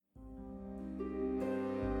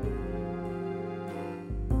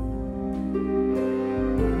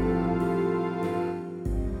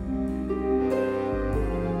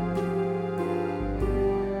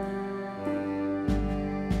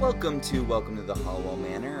Welcome to the Hollowell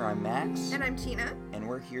Manor. I'm Max. And I'm Tina. And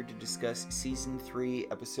we're here to discuss Season 3,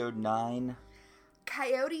 Episode 9.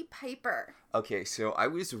 Coyote Piper. Okay, so I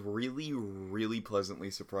was really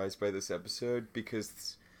pleasantly surprised by this episode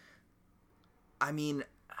because, I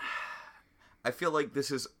feel like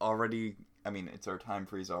this is already, it's our time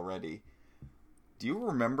freeze already. Do you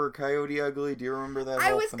remember Coyote Ugly? Do you remember that I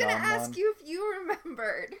whole was going to phenomenon? ask you if you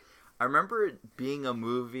remembered. I remember it being a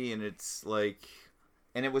movie, and it's like...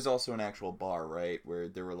 And it was also an actual bar, right? Where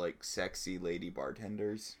there were, like, sexy lady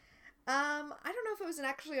bartenders. I don't know if it was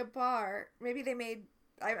actually a bar. Maybe they made...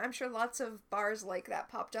 I'm sure lots of bars like that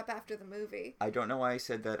popped up after the movie. I don't know why I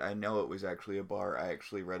said that. I know it was actually a bar. I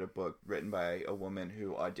actually read a book written by a woman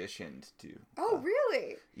who auditioned to... Oh,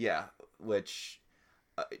 really? Yeah, which...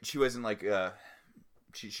 she wasn't, like...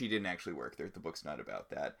 She didn't actually work there. The book's not about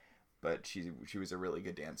that. But she was a really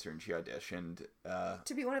good dancer, and she auditioned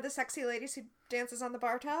to be one of the sexy ladies who dances on the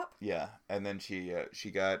bar top. Yeah, and then she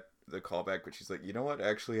got the callback, but she's like, you know what?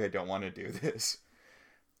 Actually, I don't want to do this.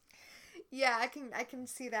 Yeah, I can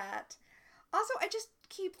see that. Also, I just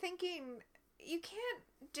keep thinking, you can't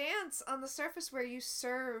dance on the surface where you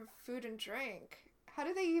serve food and drink. How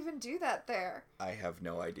do they even do that there? I have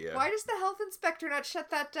no idea. Why does the health inspector not shut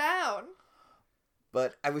that down?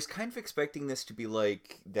 But I was kind of expecting this to be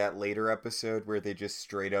like that later episode where they just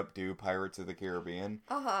straight up do Pirates of the Caribbean.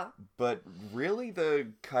 Uh-huh. But really, the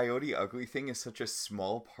Coyote Ugly thing is such a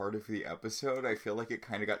small part of the episode. I feel like it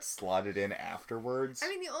kind of got slotted in afterwards. I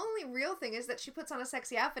mean, the only real thing is that she puts on a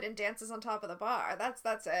sexy outfit and dances on top of the bar.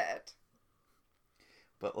 That's it.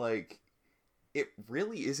 But, like, it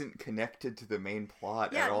really isn't connected to the main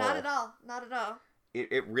plot at all. Yeah, not at all. Not at all.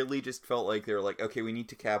 It really just felt like they were like, okay, we need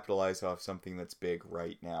to capitalize off something that's big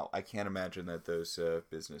right now. I can't imagine that those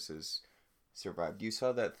businesses survived. You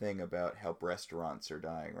saw that thing about how restaurants are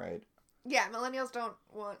dying, right? Yeah, millennials don't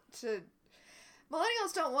want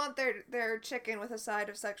their chicken with a side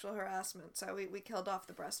of sexual harassment, so we killed off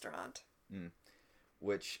the restaurant.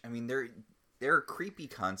 Which, I mean, they're a creepy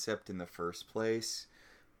concept in the first place,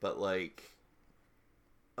 but like,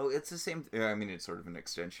 it's the same. I mean, it's sort of an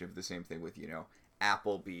extension of the same thing with,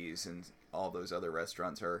 Applebee's and all those other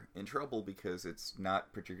restaurants are in trouble because it's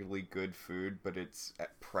not particularly good food, but it's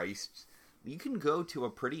priced. You can go to a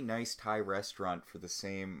pretty nice Thai restaurant for the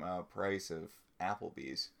same price of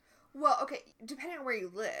Applebee's. Well, okay, depending on where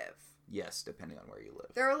you live. Yes, depending on where you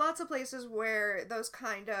live. There are lots of places where those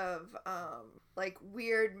kind of, like,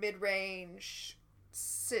 weird mid-range,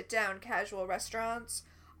 sit-down casual restaurants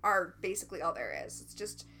are basically all there is. It's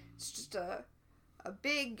just a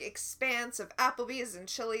big expanse of Applebee's and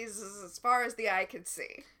Chili's as far as the eye can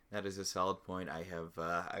see. That is a solid point.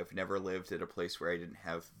 I've never lived at a place where I didn't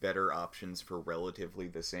have better options for relatively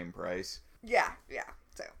the same price. Yeah.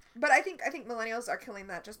 So, but I think millennials are killing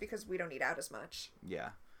that just because we don't eat out as much. Yeah.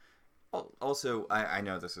 Also, I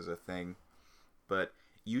know this is a thing, but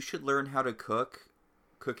you should learn how to cook.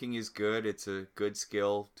 Cooking is good. It's a good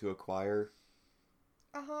skill to acquire.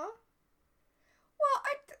 Uh-huh. Well,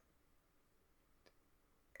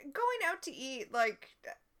 going out to eat, like,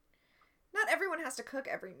 not everyone has to cook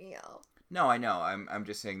every meal. No, I know. I'm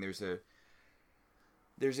just saying there's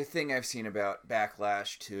a thing I've seen about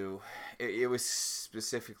backlash to. It was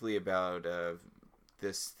specifically about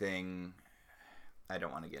this thing. I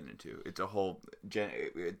don't want to get into. It's a whole.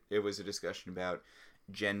 It was a discussion about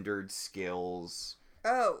gendered skills.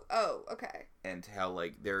 Oh, okay. And how,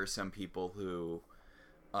 like, there are some people who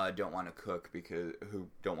don't want to cook who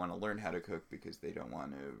don't want to learn how to cook because they don't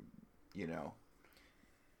want to,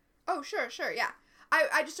 Oh, sure, yeah.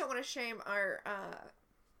 I just don't want to shame our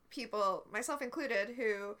people, myself included,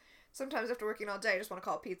 who sometimes after working all day just want to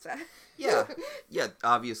call it pizza. Yeah,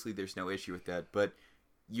 obviously there's no issue with that, but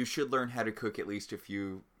you should learn how to cook at least a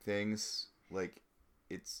few things. Like,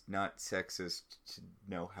 it's not sexist to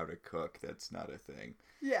know how to cook. That's not a thing.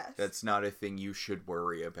 Yes. That's not a thing you should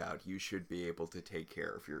worry about. You should be able to take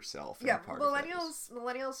care of yourself. Yeah,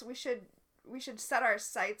 millennials, we should set our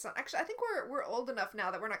sights on. Actually, I think we're old enough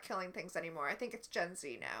now that we're not killing things anymore. I think it's Gen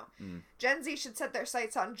Z now. Gen Z should set their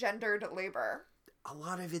sights on gendered labor. A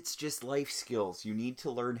lot of it's just life skills. You need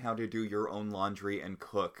to learn how to do your own laundry and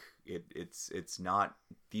cook. It's not.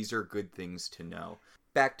 These are good things to know.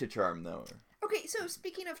 Back to Charmed, though. Okay, so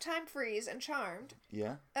speaking of time freeze and Charmed,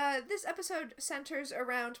 yeah, this episode centers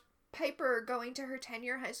around Piper going to her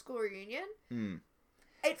 10-year high school reunion.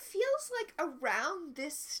 It feels like around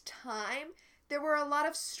this time there were a lot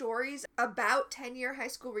of stories about 10-year high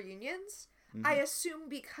school reunions. I assume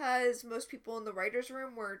because most people in the writer's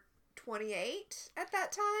room were 28 at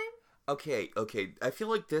that time. Okay. I feel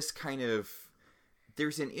like this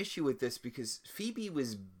there's an issue with this because Phoebe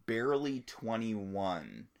was barely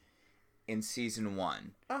 21 in season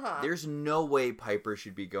 1. There's no way Piper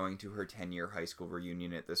should be going to her 10-year high school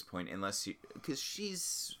reunion at this point unless because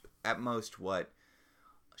she's at most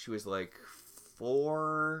she was like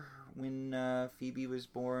 4 when Phoebe was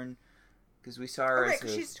born, because we saw her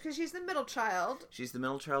because she's the middle child. She's the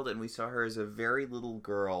middle child, and we saw her as a very little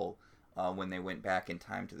girl when they went back in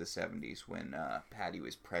time to the 70s when Patty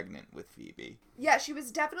was pregnant with Phoebe. Yeah, she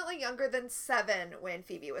was definitely younger than 7 when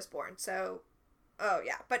Phoebe was born. So, oh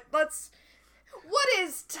yeah, but what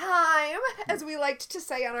is time, as we liked to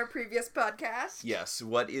say on our previous podcast? Yes,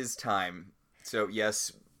 what is time? So,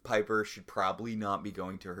 yes, Piper should probably not be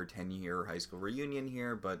going to her 10-year high school reunion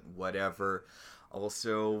here, but whatever.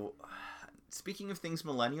 Also, speaking of things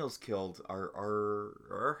millennials killed,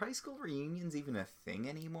 are high school reunions even a thing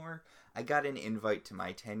anymore? I got an invite to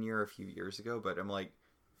my 10-year a few years ago, but I'm like,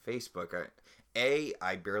 Facebook,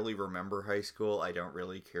 I barely remember high school. I don't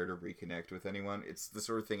really care to reconnect with anyone. It's the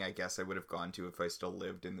sort of thing I guess I would have gone to if I still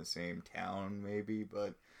lived in the same town, maybe,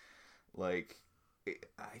 but, like,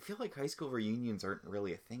 I feel like high school reunions aren't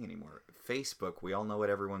really a thing anymore. Facebook, we all know what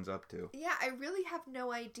everyone's up to. Yeah, I really have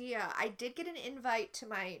no idea. I did get an invite to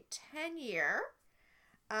my 10-year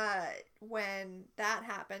when that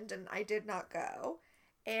happened, and I did not go.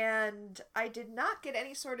 And I did not get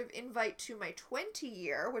any sort of invite to my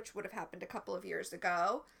 20-year, which would have happened a couple of years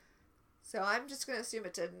ago. So I'm just going to assume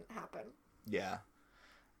it didn't happen. Yeah.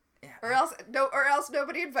 Or else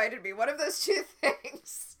nobody invited me. One of those two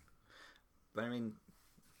things. But I mean,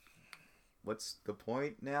 what's the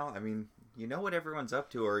point now? I mean, you know what everyone's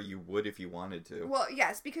up to, or you would if you wanted to. Well,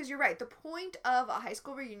 yes, because you're right. The point of a high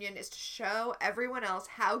school reunion is to show everyone else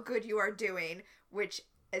how good you are doing, which,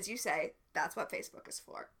 as you say, that's what Facebook is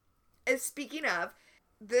for. And speaking of,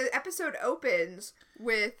 the episode opens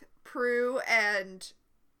with Prue and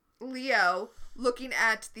Leo looking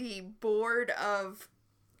at the board of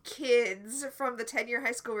kids from the 10-year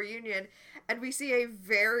high school reunion, and we see a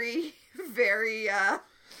very, very,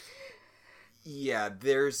 yeah,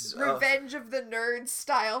 there's Revenge of the Nerds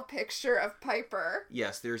style picture of Piper.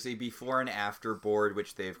 Yes, there's a before and after board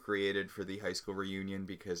which they've created for the high school reunion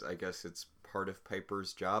because I guess it's part of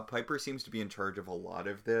Piper's job. Piper seems to be in charge of a lot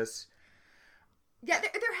of this. Yeah,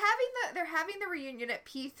 they're having the reunion at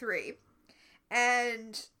P3,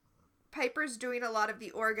 and Piper's doing a lot of the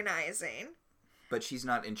organizing. But she's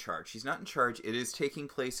not in charge. She's not in charge. It is taking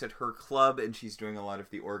place at her club, and she's doing a lot of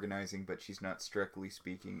the organizing, but she's not, strictly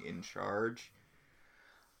speaking, in charge.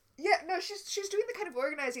 Yeah, no, she's doing the kind of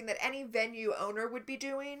organizing that any venue owner would be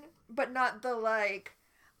doing, but not the, like,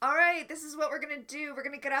 all right, this is what we're going to do. We're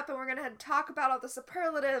going to get up and we're going to talk about all the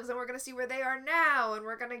superlatives, and we're going to see where they are now, and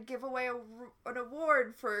we're going to give away an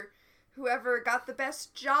award for whoever got the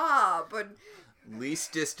best job. And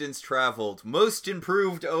least distance traveled, most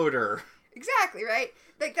improved odor. Exactly, right?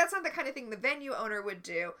 Like, that's not the kind of thing the venue owner would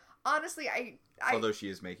do. Honestly, although she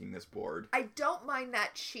is making this board. I don't mind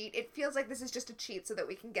that cheat. It feels like this is just a cheat so that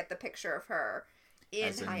we can get the picture of her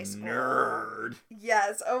in high school. Nerd.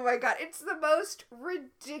 Yes, oh my god. It's the most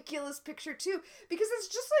ridiculous picture, too. Because it's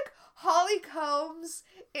just like Holly Combs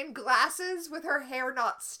in glasses with her hair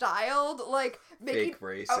not styled. Like, making... Fake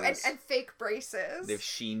braces. Oh, and fake braces. They've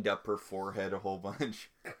sheened up her forehead a whole bunch.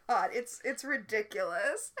 God, it's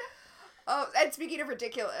ridiculous. Oh, and speaking of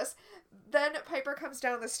ridiculous, then Piper comes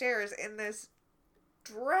down the stairs in this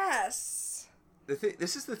dress.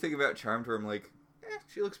 This is the thing about Charmed where I'm like,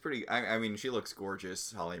 she looks pretty... I mean, she looks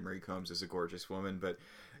gorgeous. Holly Marie Combs is a gorgeous woman, but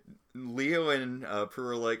Leo and Prue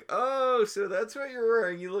are like, oh, so that's what you're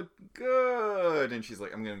wearing. You look good. And she's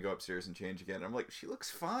like, I'm going to go upstairs and change again. I'm like, she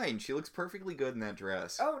looks fine. She looks perfectly good in that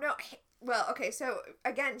dress. Oh, no. Well, okay, so,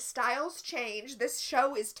 again, styles change. This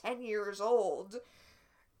show is 10 years old.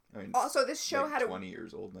 I mean, also, this show like had 20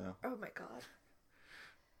 years old now. Oh my god.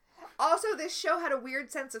 Also, this show had a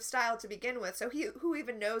weird sense of style to begin with, so who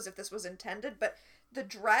even knows if this was intended, but the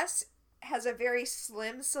dress has a very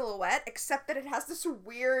slim silhouette, except that it has this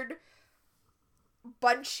weird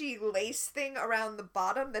bunchy lace thing around the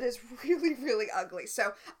bottom that is really, really ugly.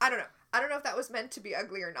 So, I don't know. I don't know if that was meant to be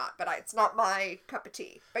ugly or not, but it's not my cup of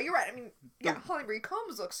tea. But you're right. I mean, yeah, Holly Marie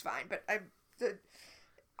Combs looks fine, but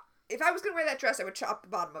if I was going to wear that dress, I would chop the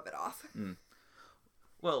bottom of it off. Mm.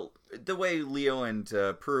 Well, the way Leo and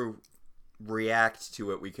Prue react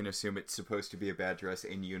to it, we can assume it's supposed to be a bad dress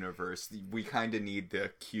in universe. We kind of need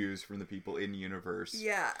the cues from the people in universe.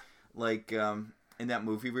 Yeah. Like, in that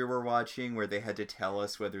movie we were watching where they had to tell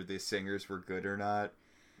us whether the singers were good or not.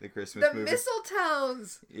 The Christmas movie. The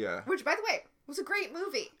Mistletones! Yeah. Which, by the way, was a great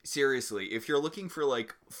movie. Seriously, if you're looking for,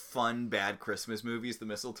 like, fun, bad Christmas movies, The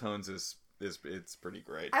Mistletones is it's pretty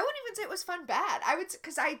great. I wouldn't even say it was fun bad. I would,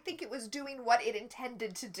 because I think it was doing what it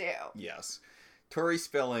intended to do. Yes. Tori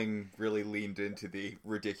Spelling really leaned into the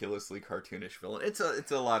ridiculously cartoonish villain. It's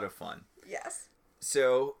a lot of fun. Yes.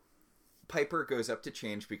 So Piper goes up to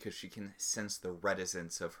change because she can sense the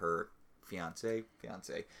reticence of her fiance,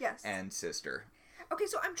 yes, and sister. Okay,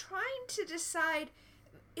 so I'm trying to decide,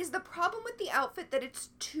 is the problem with the outfit that it's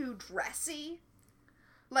too dressy?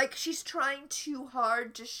 Like, she's trying too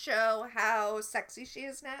hard to show how sexy she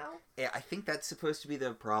is now? Yeah, I think that's supposed to be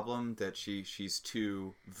the problem, that she's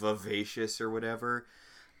too vivacious or whatever.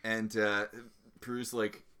 And Prue's,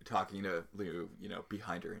 like, talking to Leo,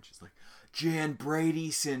 behind her, and she's like, Jan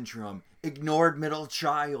Brady syndrome, ignored middle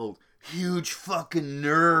child, huge fucking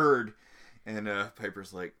nerd. And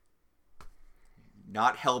Piper's like,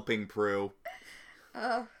 not helping, Prue.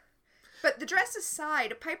 But the dress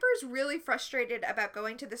aside, Piper's really frustrated about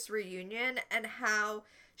going to this reunion and how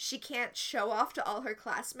she can't show off to all her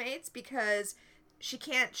classmates because she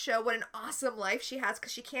can't show what an awesome life she has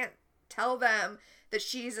because she can't tell them that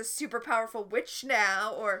she's a super powerful witch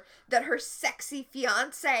now or that her sexy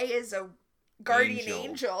fiance is a guardian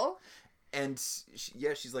angel. And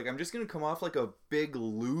she's like, I'm just going to come off like a big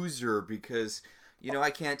loser because,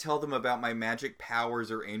 I can't tell them about my magic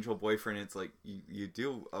powers or angel boyfriend. It's like, you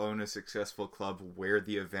do own a successful club where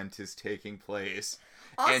the event is taking place.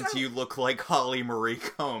 Also, and you look like Holly Marie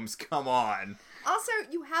Combs. Come on. Also,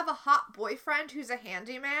 you have a hot boyfriend who's a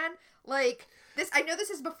handyman. Like, this, I know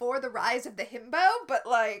this is before the rise of the himbo, but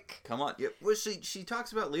like... Come on. Yeah, well, she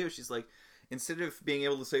talks about Leo. She's like, instead of being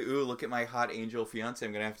able to say, ooh, look at my hot angel fiance,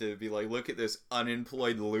 I'm going to have to be like, look at this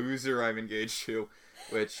unemployed loser I'm engaged to.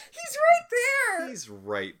 Which... He's right there! He's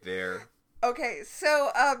right there. Okay, so,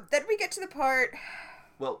 then we get to the part...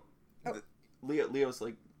 Well, Leo's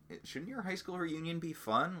like, shouldn't your high school reunion be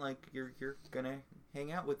fun? Like, you're gonna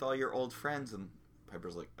hang out with all your old friends. And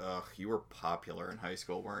Piper's like, ugh, you were popular in high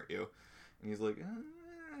school, weren't you? And he's like,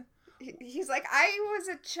 He's like, I was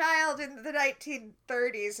a child in the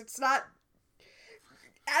 1930s. It's not...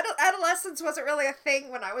 Adolescence wasn't really a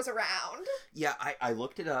thing when I was around. Yeah, I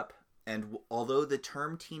looked it up, and although the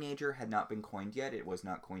term teenager had not been coined yet, it was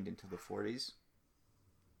not coined until the 40s.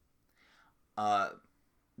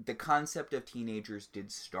 The concept of teenagers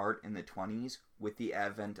did start in the 20s with the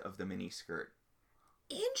advent of the miniskirt.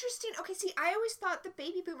 Interesting. Okay, see, I always thought the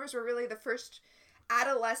baby boomers were really the first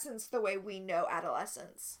adolescents the way we know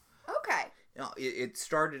adolescence. Okay. It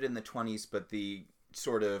started in the 20s, but the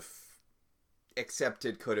sort of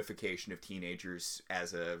accepted codification of teenagers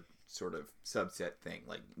as a sort of subset thing.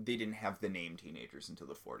 Like, they didn't have the name teenagers until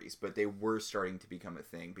the 40s, but they were starting to become a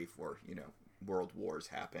thing before, world wars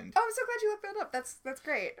happened. Oh, I'm so glad you looked that up. That's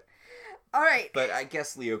great. All right. But I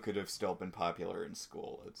guess Leo could have still been popular in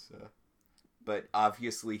school. But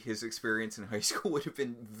obviously his experience in high school would have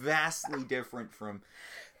been vastly different from...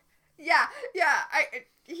 Yeah.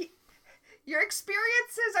 Your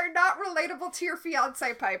experiences are not relatable to your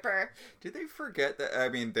fiancé, Piper. Did they forget that? I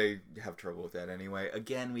mean, they have trouble with that anyway.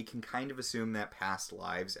 Again, we can kind of assume that Past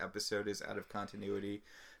Lives episode is out of continuity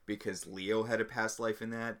because Leo had a past life in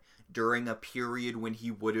that during a period when he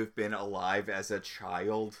would have been alive as a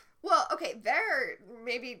child. Well, okay,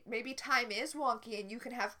 maybe time is wonky and you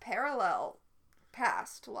can have parallel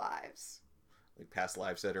past lives. Like past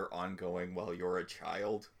lives that are ongoing while you're a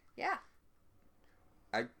child? Yeah.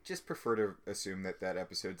 I just prefer to assume that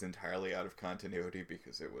episode's entirely out of continuity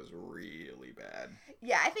because it was really bad.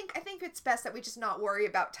 Yeah, I think it's best that we just not worry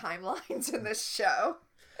about timelines in this show.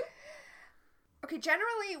 Okay,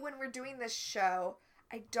 generally when we're doing this show,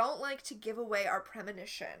 I don't like to give away our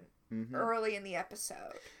premonition early in the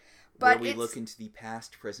episode. But where we look into the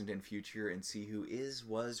past, present, and future and see who is,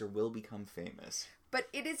 was, or will become famous. But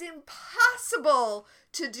it is impossible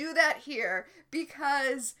to do that here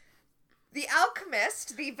because the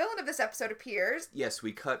alchemist, the villain of this episode, appears. Yes,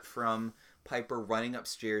 we cut from Piper running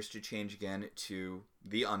upstairs to change again to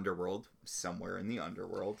the underworld, somewhere in the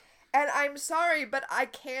underworld. And I'm sorry, but I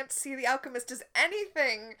can't see the alchemist as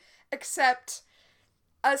anything except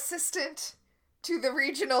assistant to the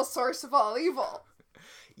regional source of all evil.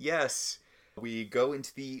 Yes, we go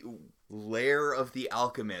into the lair of the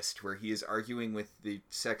alchemist where he is arguing with the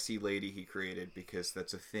sexy lady he created because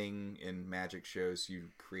that's a thing in magic shows. You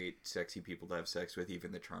create sexy people to have sex with,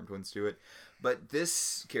 even the charmed ones do it. But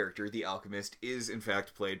this character, the alchemist, is in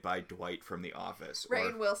fact played by Dwight from The Office.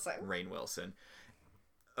 Rainn Wilson.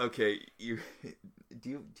 Okay,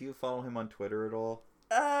 do you follow him on Twitter at all?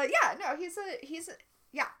 Yeah, no, he's a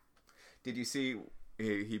yeah. Did you see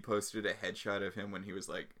he posted a headshot of him when he was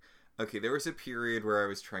like, okay, there was a period where I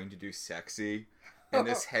was trying to do sexy, And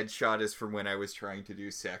this headshot is from when I was trying to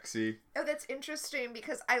do sexy. Oh, that's interesting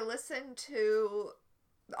because I listened to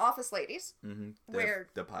The Office Ladies. Mm-hmm.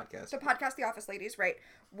 The podcast. The podcast, The Office Ladies, right.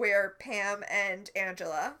 Where Pam and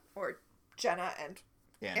Angela, or Jenna and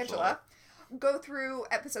Angela go through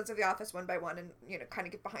episodes of The Office one by one and, kind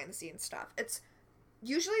of get behind the scenes stuff. It's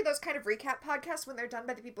usually those kind of recap podcasts, when they're done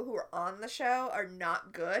by the people who are on the show, are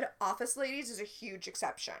not good. Office Ladies is a huge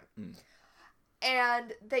exception. Mm.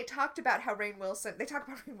 And they talked about how Rainn Wilson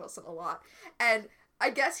a lot. And I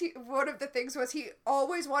guess one of the things was he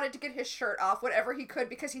always wanted to get his shirt off whenever he could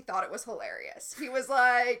because he thought it was hilarious. He was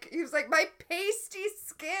like, my pasty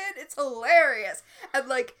skin, it's hilarious. And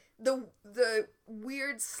like the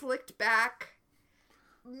weird slicked back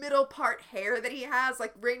middle part hair that he has,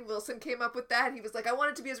 like Rainn Wilson came up with that. He was like, I want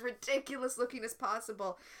it to be as ridiculous looking as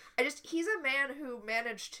possible. He's a man who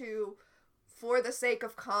managed to, for the sake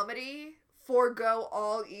of comedy, forego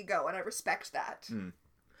all ego, and I respect that. Mm.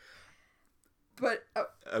 But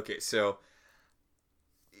okay, so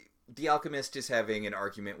the Alchemist is having an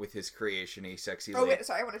argument with his creation, a sexy. Oh wait,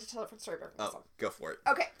 sorry, I wanted to tell a different story about Rainn Wilson. Go for it.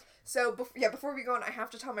 Okay, so before we go on, I have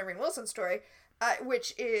to tell my Rainn Wilson story,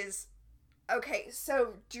 which is okay.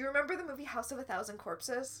 So do you remember the movie House of a Thousand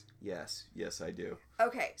Corpses? Yes, I do.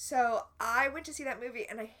 Okay, so I went to see that movie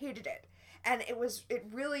and I hated it, and it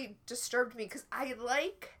really disturbed me because I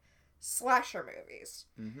like slasher movies,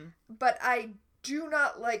 but I do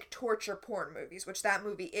not like torture porn movies, which that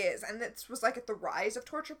movie is, and this was like at the rise of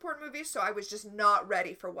torture porn movies, so I was just not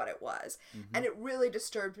ready for what it was, and it really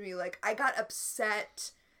disturbed me. Like, I got upset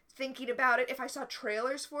thinking about it. If I saw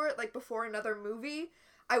trailers for it, like before another movie,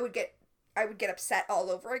 I would get upset all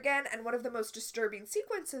over again. And one of the most disturbing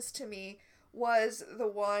sequences to me was the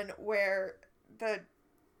one where the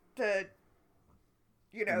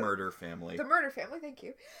murder family. The murder family, thank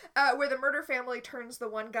you. Where the murder family turns the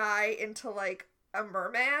one guy into, like, a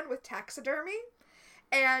merman with taxidermy.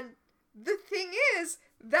 And the thing is,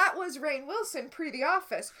 that was Rainn Wilson pre-The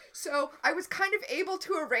Office. So I was kind of able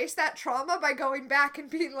to erase that trauma by going back and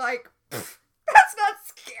being like, that's not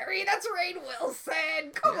scary, that's Rainn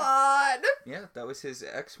Wilson, come on! Yeah, that was his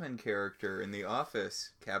X-Men character in The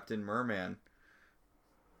Office, Captain Merman.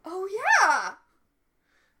 Oh, yeah!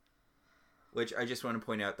 Which I just want to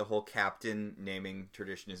point out, the whole captain naming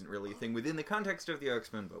tradition isn't really a thing within the context of the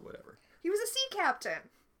X-Men, but whatever. He was a sea captain.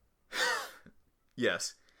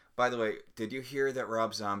 Yes. By the way, did you hear that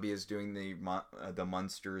Rob Zombie is doing the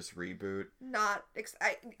Munsters reboot?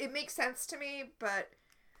 It makes sense to me, but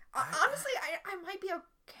honestly, I might be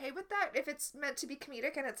okay with that if it's meant to be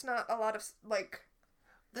comedic and it's not a lot of, like...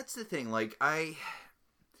 That's the thing, like, I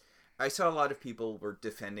saw a lot of people were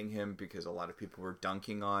defending him because a lot of people were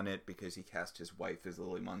dunking on it because he cast his wife as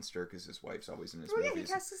Lily Munster because his wife's always in his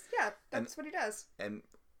movies. That's what he does. And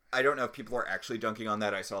I don't know if people are actually dunking on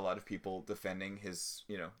that. I saw a lot of people defending his,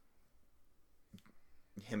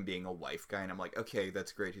 him being a wife guy, and I'm like, okay,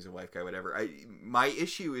 that's great, he's a wife guy, whatever. My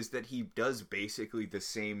issue is that he does basically the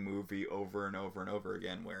same movie over and over and over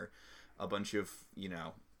again, where a bunch of,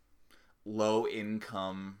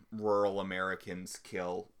 low-income rural Americans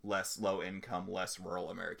kill less low-income, less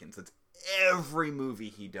rural Americans. That's every movie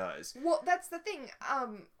he does. Well, that's the thing.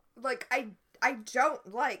 I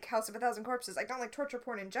don't like House of a Thousand Corpses. I don't like torture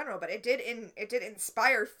porn in general, but it did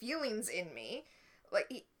inspire feelings in me.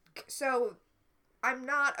 So I'm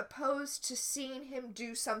not opposed to seeing him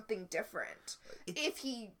do something different. If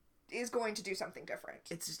he is going to do something different.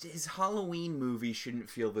 His Halloween movie shouldn't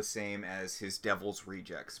feel the same as his Devil's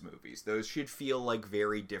Rejects movies. Those should feel like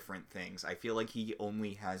very different things. I feel like he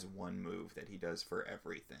only has one move that he does for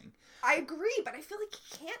everything. I agree, but I feel like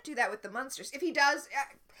he can't do that with the Munsters. If he does,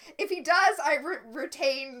 I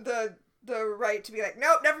retain the right to be like,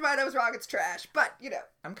 nope, never mind, I was wrong, it's trash. But,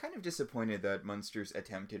 I'm kind of disappointed that Munsters'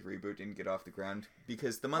 attempted reboot didn't get off the ground,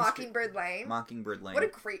 because the Mockingbird Lane. What a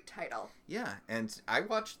great title. Yeah, and I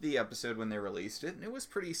watched the episode when they released it, and it was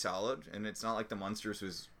pretty solid, and it's not like the Munsters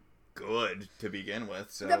was good to begin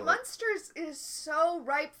with. So the Munsters is so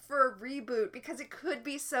ripe for a reboot, because it could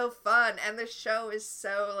be so fun, and the show is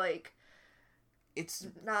so, it's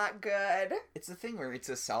not good. It's the thing where it's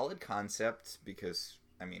a solid concept, because,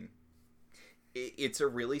 it's a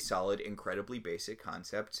really solid, incredibly basic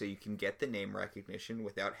concept, so you can get the name recognition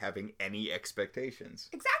without having any expectations.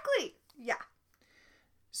 Exactly! Yeah.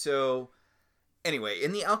 So, anyway,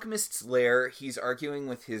 in the Alchemist's lair, he's arguing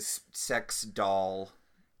with his sex doll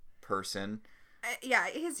person. Yeah,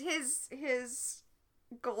 his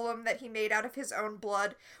golem that he made out of his own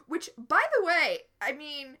blood, which, by the way, I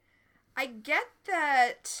get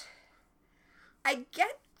that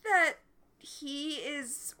he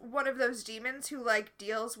is one of those demons who, like,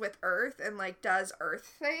 deals with Earth and, like, does Earth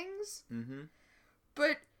things. Mm-hmm.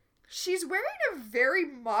 But she's wearing a very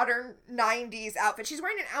modern 90s outfit. She's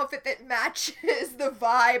wearing an outfit that matches the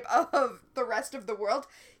vibe of the rest of the world,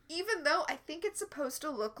 even though I think it's supposed to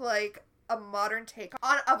look like a modern take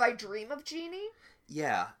on of I Dream of Jeannie.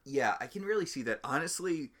 Yeah, I can really see that.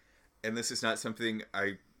 Honestly, and this is not something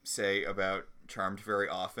I say about Charmed very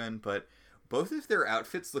often, but both of their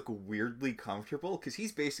outfits look weirdly comfortable because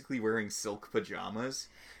he's basically wearing silk pajamas.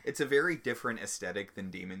 It's a very different aesthetic than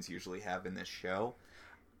demons usually have in this show.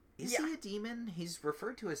 Is he a demon? He's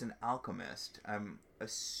referred to as an alchemist.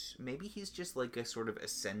 Maybe he's just like a sort of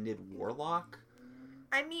ascended warlock.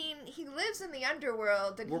 I mean, he lives in the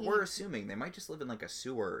underworld, and we're assuming they might just live in like a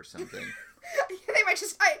sewer or something. They might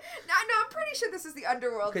just. I'm pretty sure this is the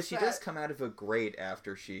underworld. Because she does come out of a grate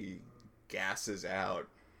after she gasses out.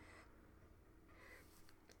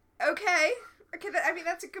 Okay.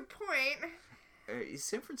 That's a good point. Is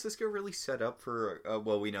San Francisco really set up for...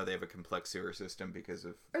 well, we know they have a complex sewer system because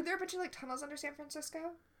of... Are there a bunch of, like, tunnels under San Francisco?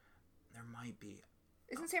 There might be.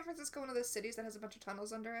 Isn't San Francisco one of those cities that has a bunch of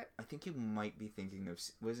tunnels under it? I think you might be thinking of...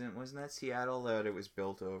 Wasn't that Seattle, that it was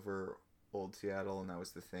built over old Seattle, and that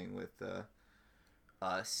was the thing with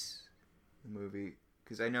Us, the movie?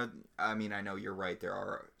 Because I know you're right, there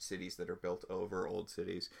are cities that are built over old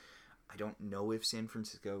cities. I don't know if San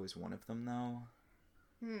Francisco is one of them, though.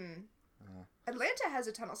 Atlanta has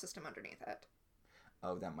a tunnel system underneath it.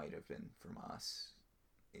 Oh, that might have been from Us.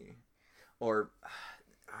 Or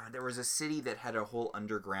there was a city that had a whole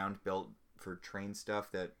underground built for train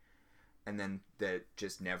stuff that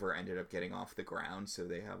just never ended up getting off the ground, so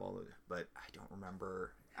they have all of it. But I don't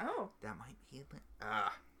remember. Oh. That might be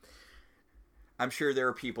I'm sure there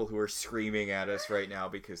are people who are screaming at us right now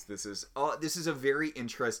because this is a very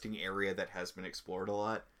interesting area that has been explored a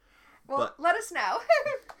lot. Well, let us know.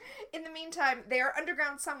 In the meantime, they are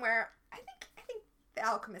underground somewhere. I think the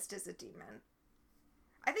alchemist is a demon.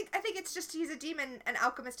 I think it's just he's a demon, and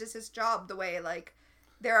alchemist is his job. The way, like,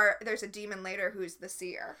 there's a demon later who's the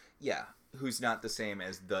seer. Yeah, who's not the same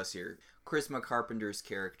as the seer. Charisma Carpenter's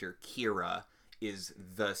character Kira is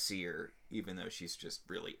the seer, even though she's just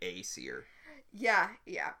really a seer. Yeah.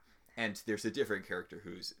 And there's a different character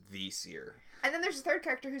who's the seer. And then there's a third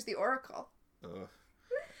character who's the oracle. Ugh.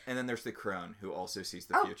 And then there's the crone, who also sees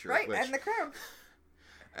the future. Right, and the crone.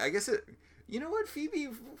 I guess you know what,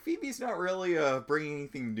 Phoebe's not really bringing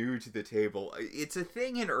anything new to the table. It's a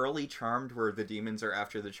thing in early Charmed where the demons are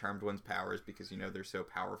after the Charmed one's powers because, they're so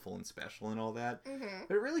powerful and special and all that. Mm-hmm.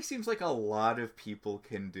 But it really seems like a lot of people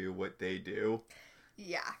can do what they do.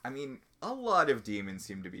 Yeah. I mean, a lot of demons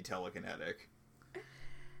seem to be telekinetic.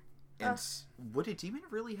 And would a demon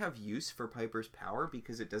really have use for Piper's power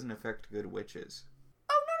because it doesn't affect good witches?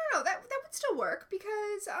 Oh, no. That would still work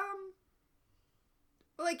because,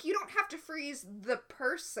 like, you don't have to freeze the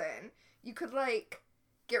person. You could, like,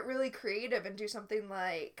 get really creative and do something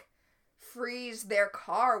like freeze their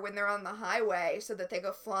car when they're on the highway so that they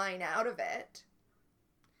go flying out of it.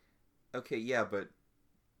 Okay, yeah, but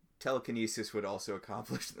telekinesis would also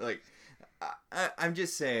accomplish, like... I'm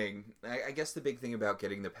just saying, I guess the big thing about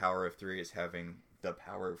getting the power of 3 is having the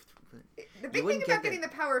power of 3. The big thing about getting the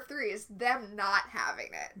power of 3 is them not having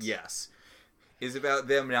it. Yes. Is about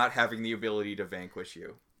them not having the ability to vanquish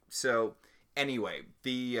you. So, anyway,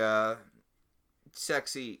 the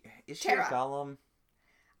sexy... Is she Tara. a golem?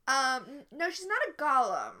 No, she's not a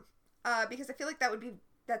golem. Because I feel like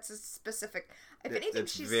that's a specific... If anything,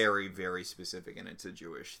 that's she's very, very specific, and it's a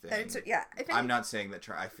Jewish thing. Yeah. I'm not saying that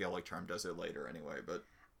I feel like Charm does it later anyway, but...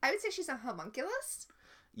 I would say she's a homunculus.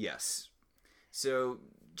 Yes. So,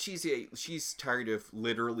 she's tired of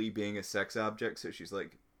literally being a sex object, so she's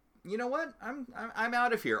like, you know what? I'm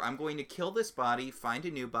out of here. I'm going to kill this body, find a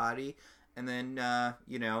new body, and then,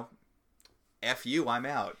 F you, I'm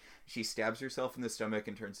out. She stabs herself in the stomach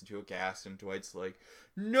and turns into a gas, and Dwight's like,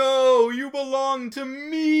 no, you belong to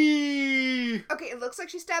me! Okay, it looks like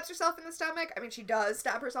she stabs herself in the stomach. I mean, she does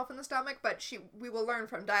stab herself in the stomach, but we will learn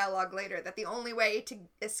from dialogue later that the only way to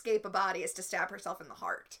escape a body is to stab herself in the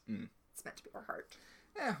heart. Mm. It's meant to be her heart.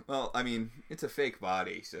 Yeah, well, I mean, it's a fake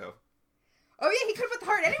body, so... Oh yeah, he could have put the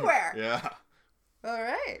heart anywhere! Yeah.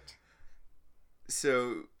 Alright.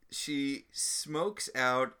 So... she smokes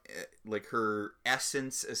out, like her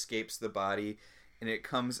essence escapes the body, and it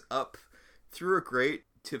comes up through a grate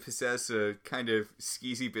to possess a kind of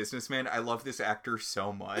skeezy businessman. I love this actor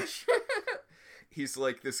so much. He's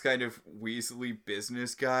like this kind of Weasley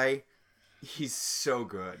business guy. He's so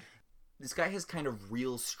good. This guy has kind of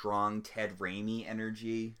real strong Ted Raimi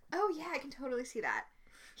energy. Oh yeah, I can totally see that.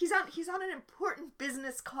 he's on an important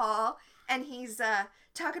business call, and he's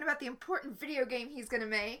talking about the important video game he's gonna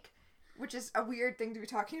make, which is a weird thing to be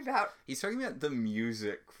talking about. He's talking about the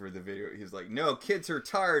music for the video. He's like, no, kids are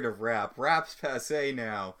tired of rap. Rap's passé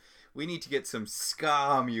now. We need to get some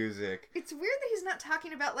ska music. It's weird that he's not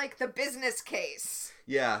talking about, like, the business case.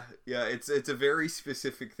 Yeah, it's a very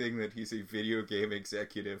specific thing that he's a video game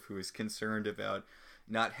executive who is concerned about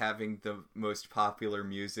not having the most popular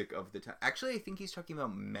music of the time. Actually, I think he's talking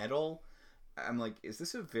about metal. I'm like, is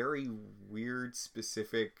this a very weird,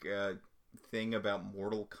 specific thing about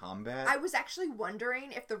Mortal Kombat? I was actually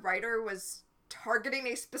wondering if the writer was targeting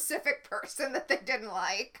a specific person that they didn't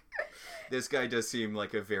like. This guy does seem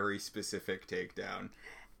like a very specific takedown.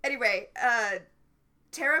 Anyway,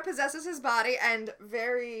 Tara possesses his body, and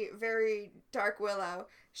very, very Dark Willow,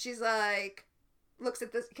 she's like, looks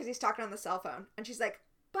at this, because he's talking on the cell phone, and she's like,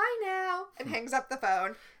 bye now, and hangs up the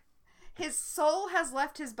phone. His soul has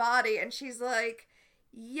left his body, and she's like,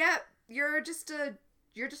 yep, you're just a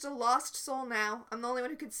lost soul now. I'm the only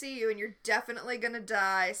one who could see you, and you're definitely gonna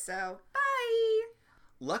die, so bye.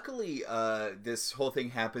 Luckily, this whole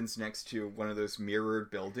thing happens next to one of those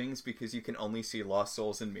mirrored buildings, because you can only see lost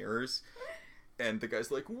souls in mirrors. And the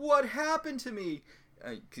guy's like, what happened to me?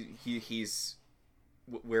 He's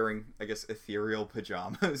wearing, I guess, ethereal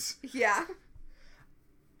pajamas. Yeah.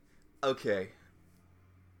 Okay.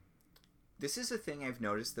 This is a thing I've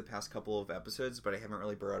noticed the past couple of episodes, but I haven't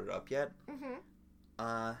really brought it up yet.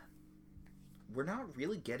 Mm-hmm. We're not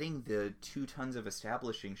really getting the 2 tons of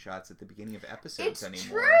establishing shots at the beginning of episodes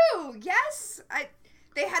anymore. It's true! Yes!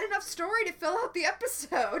 They had enough story to fill out the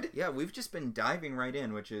episode. Yeah, we've just been diving right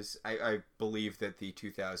in, which is, I believe that the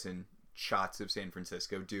 2000 shots of San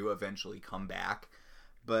Francisco do eventually come back.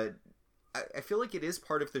 But I feel like it is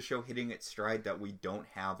part of the show hitting its stride that we don't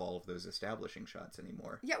have all of those establishing shots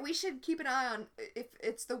anymore. Yeah, we should keep an eye on if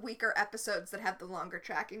it's the weaker episodes that have the longer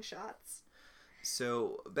tracking shots.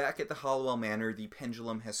 So, back at the Hollowell Manor, the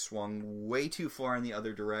pendulum has swung way too far in the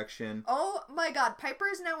other direction. Oh my god, Piper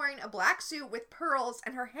is now wearing a black suit with pearls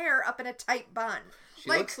and her hair up in a tight bun. She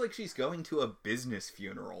looks like she's going to a business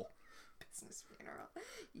funeral. Business funeral.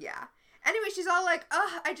 Yeah. Anyway, she's all like,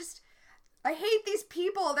 ugh, I hate these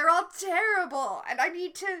people. They're all terrible. And I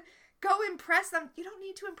need to go impress them. You don't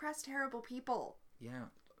need to impress terrible people. Yeah.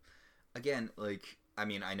 Again, like, I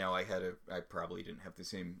mean, I know I probably didn't have the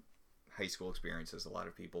same high school experience as a lot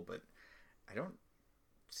of people, but I don't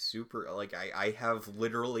I have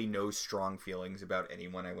literally no strong feelings about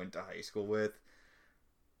anyone I went to high school with.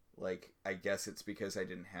 Like, I guess it's because I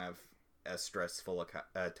didn't have as stressful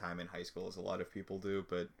a time in high school as a lot of people do,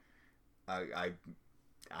 but I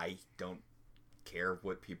don't care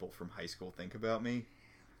what people from high school think about me.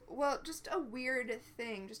 Well, just a weird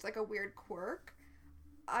thing, just like a weird quirk.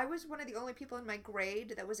 I was one of the only people in my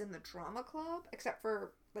grade that was in the drama club, except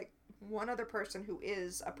for, like, one other person who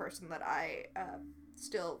is a person that I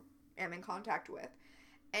still am in contact with.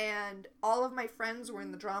 And all of my friends were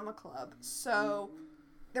in the drama club, so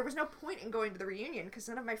there was no point in going to the reunion because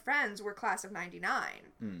none of my friends were class of 99.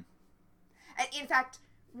 And in fact,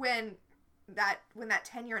 when that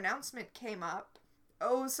 10-year announcement came up,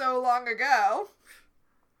 oh so long ago,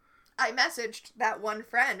 I messaged that one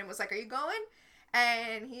friend and was like, are you going?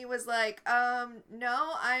 And he was like,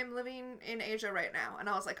 no, I'm living in Asia right now. And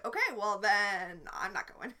I was like, okay, well then I'm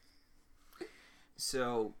not going.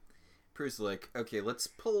 So, Prue's like, okay, let's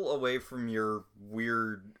pull away from your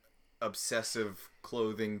weird, obsessive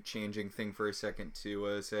clothing changing thing for a second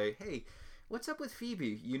to say, hey, what's up with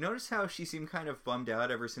Phoebe? You notice how she seemed kind of bummed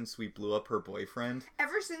out ever since we blew up her boyfriend?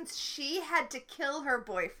 Ever since she had to kill her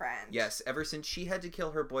boyfriend. Yes, ever since she had to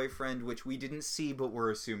kill her boyfriend, which we didn't see, but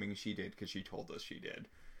we're assuming she did because she told us she did.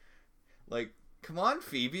 Like, come on,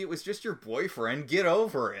 Phoebe, it was just your boyfriend. Get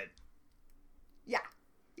over it. Yeah.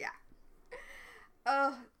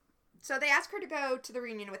 So they ask her to go to the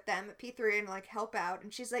reunion with them at P3 and, like, help out.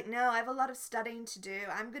 And she's like, no, I have a lot of studying to do.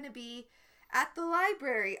 I'm going to be at the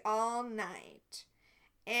library all night.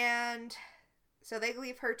 And so they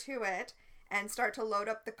leave her to it and start to load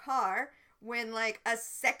up the car when, like, a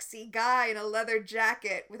sexy guy in a leather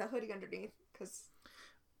jacket with a hoodie underneath, because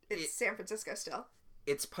it's San Francisco still.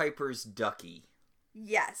 It's Piper's Ducky.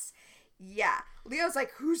 Yes. Yeah. Leo's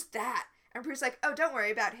like, who's that? And Prue's like, oh, don't worry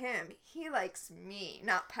about him. He likes me,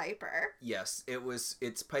 not Piper. Yes,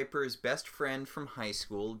 it's Piper's best friend from high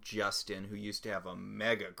school, Justin, who used to have a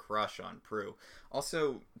mega crush on Prue.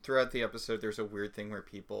 Also, throughout the episode, there's a weird thing where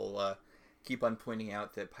people keep on pointing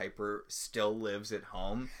out that Piper still lives at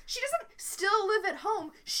home. She doesn't still live at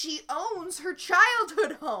home. She owns her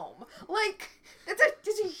childhood home. Like,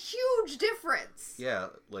 it's a huge difference. Yeah,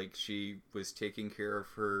 like she was taking care of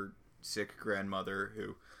her sick grandmother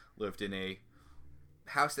who lived in a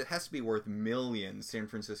house that has to be worth millions, San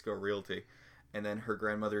Francisco Realty. And then her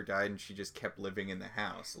grandmother died and she just kept living in the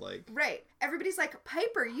house. Like, right. Everybody's like,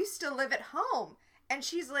 Piper, you still live at home. And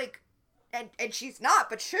she's like, and she's not,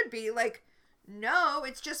 but should be like, no,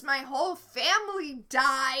 it's just my whole family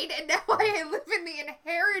died and now I live in the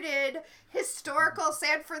inherited historical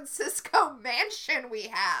San Francisco mansion we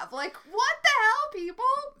have. Like, what the hell, people?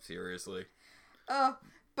 Seriously.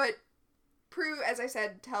 But Prue, as I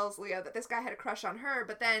said, tells Leo that this guy had a crush on her,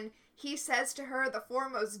 but then he says to her the four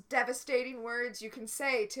most devastating words you can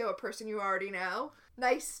say to a person you already know.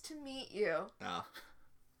 Nice to meet you. Ah.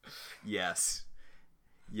 Yes.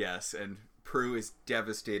 Yes, and Prue is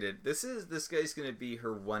devastated. This guy's gonna be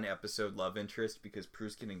her one episode love interest because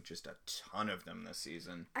Prue's getting just a ton of them this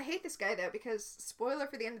season. I hate this guy though because, spoiler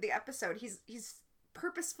for the end of the episode, he's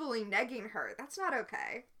purposefully negging her. That's not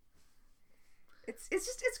okay.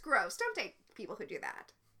 It's gross. Don't date people who do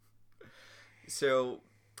that. So,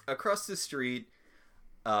 across the street,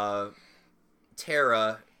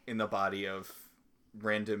 Tara, in the body of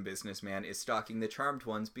random businessman, is stalking the Charmed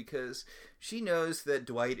Ones because she knows that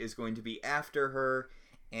Dwight is going to be after her,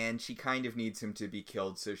 and she kind of needs him to be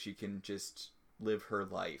killed so she can just live her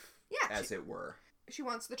life, as it were. She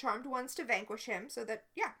wants the Charmed Ones to vanquish him so that,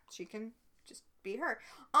 she can just be her.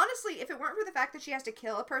 Honestly, if it weren't for the fact that she has to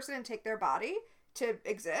kill a person and take their body to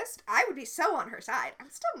exist, I would be so on her side. I'm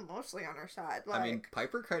still mostly on her side. Like, I mean,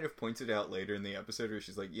 Piper kind of points it out later in the episode where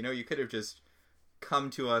she's like, you could have just come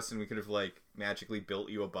to us and we could have, like, magically built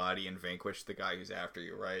you a body and vanquished the guy who's after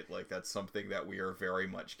you, right? Like, that's something that we are very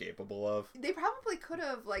much capable of. They probably could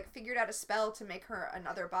have, like, figured out a spell to make her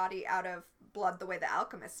another body out of blood the way the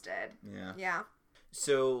alchemist did. Yeah. Yeah.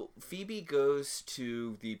 So, Phoebe goes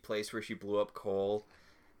to the place where she blew up Cole,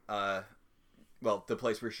 the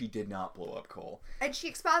place where she did not blow up Cole. And she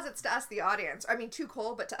exposits to us, the audience. I mean, to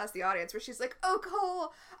Cole, but to us, the audience, where she's like, oh,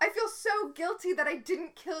 Cole, I feel so guilty that I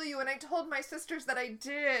didn't kill you, and I told my sisters that I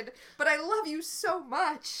did, but I love you so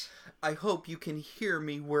much. I hope you can hear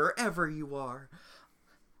me wherever you are.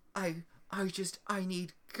 I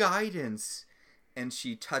need guidance. And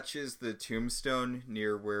she touches the tombstone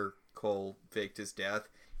near where Cole faked his death,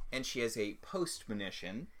 and she has a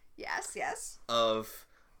post-monition. Yes. Of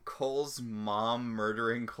Cole's mom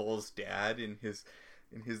murdering Cole's dad in his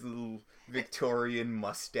little Victorian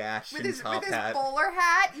mustache and top hat. With his bowler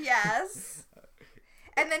hat, yes.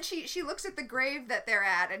 And then she looks at the grave that they're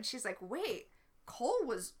at, and she's like, wait, Cole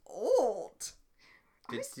was old.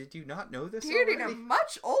 Did you not know this dating already? A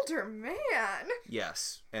much older man.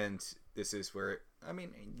 Yes, and this is where,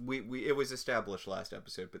 it was established last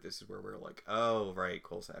episode, but this is where we're like, oh, right,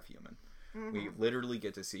 Cole's half human. Mm-hmm. We literally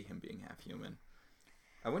get to see him being half human.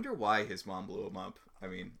 I wonder why his mom blew him up. I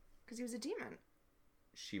mean... because he was a demon.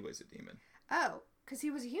 She was a demon. Oh, because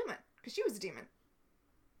he was a human. Because she was a demon.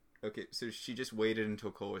 Okay, so she just waited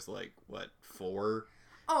until Cole was like, what, 4?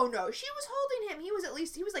 Oh, no, she was holding him. He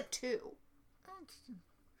was like 2.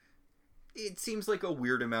 It seems like a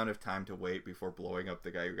weird amount of time to wait before blowing up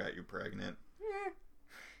the guy who got you pregnant. Yeah.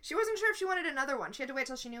 She wasn't sure if she wanted another one. She had to wait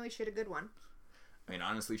till she knew she had a good one. I mean,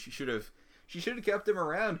 honestly, she should have kept him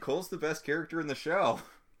around. Cole's the best character in the show.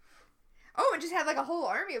 Oh, and just had like a whole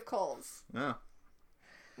army of Coles. Yeah.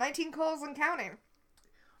 19 Coles and counting.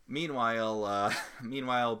 Meanwhile,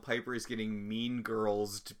 Piper is getting mean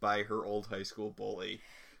girlsed by her old high school bully.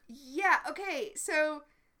 Yeah, okay, so,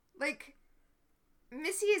 like,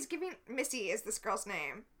 Missy is this girl's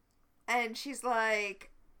name. And she's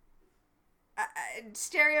like, a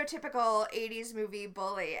stereotypical 80s movie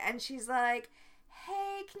bully. And she's like,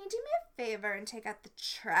 hey, can you do me a favor and take out the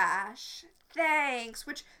trash? Thanks.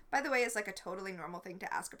 Which, by the way, is like a totally normal thing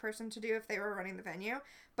to ask a person to do if they were running the venue.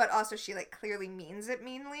 But also she like clearly means it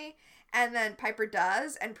meanly. And then Piper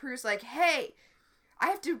does. And Prue's like, hey, I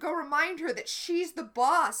have to go remind her that she's the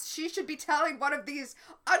boss. She should be telling one of these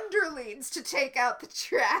underlings to take out the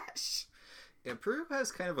trash. Yeah, Prue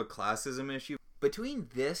has kind of a classism issue. Between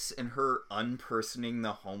this and her unpersoning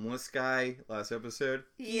the homeless guy last episode,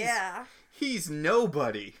 he's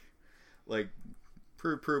nobody. Like,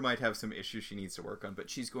 Prue might have some issues she needs to work on, but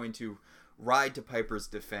she's going to ride to Piper's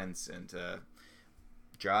defense. And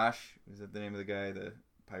Josh, is that the name of the guy? The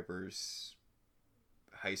Piper's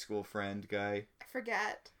high school friend guy? I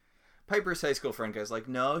forget. Piper's high school friend guy's like,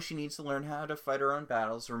 no, she needs to learn how to fight her own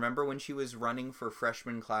battles. Remember when she was running for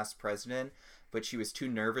freshman class president, but she was too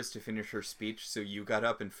nervous to finish her speech, so you got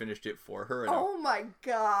up and finished it for her? And oh my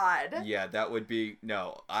god. Yeah, that would be...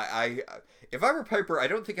 No, I if I were Piper, I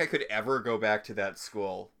don't think I could ever go back to that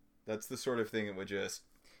school. That's the sort of thing that would just...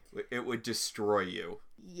 It would destroy you.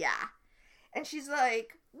 Yeah. And she's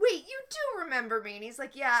like, wait, you do remember me? And he's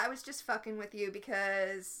like, yeah, I was just fucking with you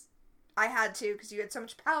because I had to, because you had so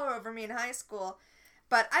much power over me in high school.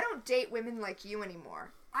 But I don't date women like you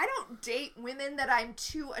anymore. I don't date women that I'm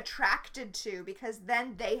too attracted to, because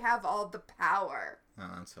then they have all the power.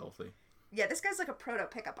 Oh, that's healthy. Yeah, this guy's like a proto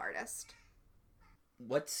pickup artist.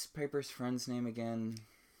 What's Piper's friend's name again?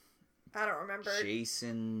 I don't remember.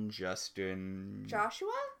 Jason, Justin...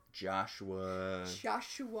 Joshua? Joshua.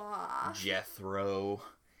 Jethro.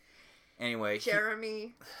 Anyway.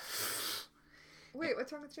 Jeremy. Wait,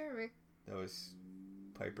 what's wrong with Jeremy? That was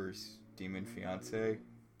Piper's demon fiance.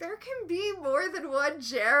 There can be more than one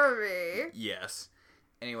Jeremy. Yes.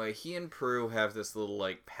 Anyway, he and Prue have this little,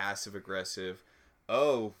 like, passive-aggressive,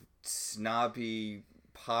 oh, snobby,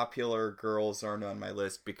 popular girls aren't on my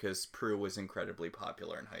list because Prue was incredibly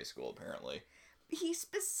popular in high school, apparently. He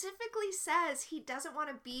specifically says he doesn't want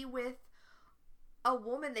to be with a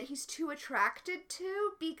woman that he's too attracted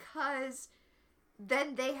to because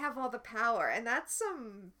then they have all the power, and that's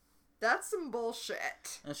some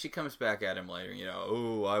bullshit. And she comes back at him later, you know,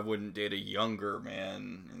 oh, I wouldn't date a younger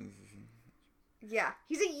man. Yeah,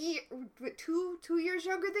 he's a year, 2 years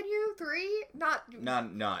younger than you, 3,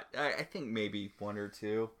 not. I think maybe 1 or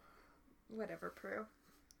 2. Whatever, Prue.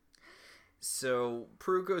 So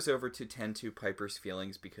Prue goes over to tend to Piper's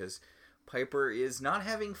feelings because Piper is not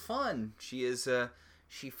having fun. She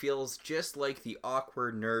feels just like the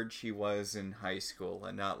awkward nerd she was in high school,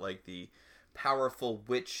 and not like the powerful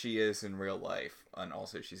witch she is in real life. And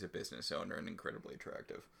also, she's a business owner and incredibly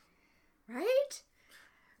attractive. Right?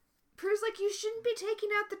 Prue's like, you shouldn't be taking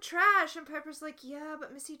out the trash. And Piper's like, yeah,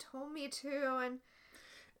 but Missy told me to. And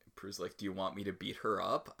Prue's like, do you want me to beat her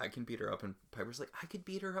up? I can beat her up. And Piper's like, I could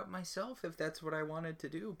beat her up myself if that's what I wanted to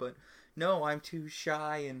do. But no, I'm too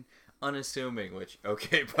shy and unassuming, which,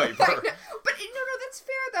 okay, Piper. But no, that's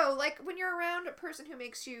fair, though. Like, when you're around a person who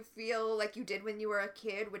makes you feel like you did when you were a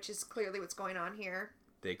kid, which is clearly what's going on here.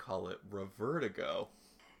 They call it revertigo.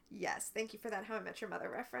 Yes, thank you for that How I Met Your Mother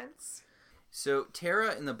reference. So,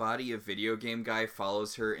 Tara in the body of video game guy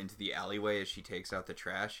follows her into the alleyway as she takes out the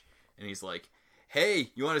trash. And he's like,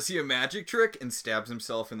 hey, you want to see a magic trick? And stabs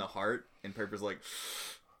himself in the heart. And Piper's like,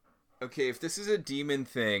 okay, if this is a demon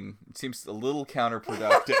thing, it seems a little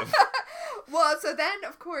counterproductive. Well, so then,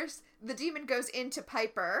 of course, the demon goes into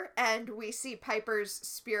Piper, and we see Piper's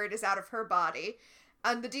spirit is out of her body.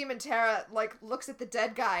 And the demon Tara, like, looks at the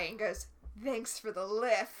dead guy and goes, thanks for the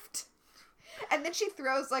lift. And then she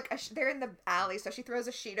throws, like, they're in the alley, so she throws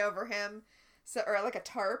a sheet over him, or like a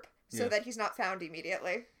tarp, so that he's not found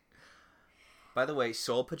immediately. By the way,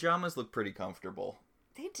 soul pajamas look pretty comfortable.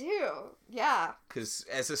 They do, yeah. Because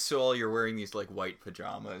as a soul, you're wearing these, like, white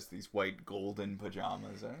pajamas, these white golden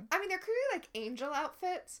pajamas, eh? I mean, they're clearly, like, angel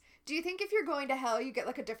outfits. Do you think if you're going to hell, you get,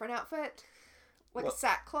 like, a different outfit? Like a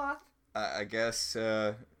sackcloth? I guess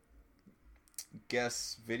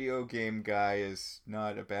video game guy is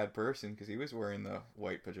not a bad person because he was wearing the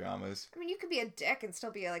white pajamas. I mean, you could be a dick and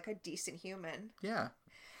still be like a decent human. Yeah.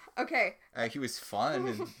 Okay. He was fun.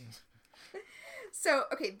 And... So,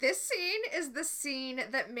 okay, this scene is the scene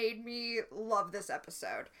that made me love this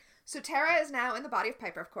episode. So Tara is now in the body of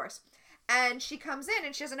Piper, of course. And she comes in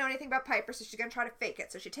and she doesn't know anything about Piper, so she's going to try to fake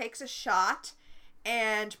it. So she takes a shot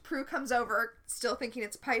and Prue comes over, still thinking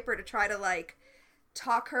it's Piper, to try to, like,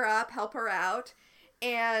 talk her up, help her out.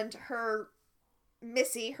 And her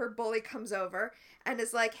Missy, her bully, comes over and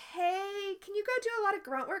is like, hey, can you go do a lot of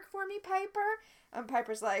grunt work for me, Piper? And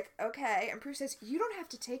Piper's like, okay. And Prue says, you don't have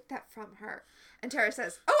to take that from her. And Tara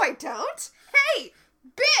says, oh, I don't? Hey,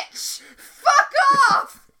 bitch! Fuck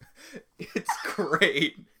off! It's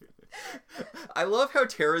great. I love how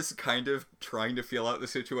Tara's kind of trying to feel out the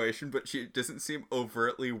situation, but she doesn't seem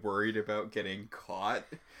overtly worried about getting caught.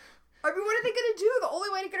 I mean, what are they going to do? The only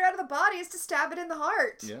way to get her out of the body is to stab it in the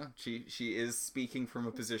heart. Yeah, she is speaking from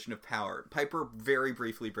a position of power. Piper very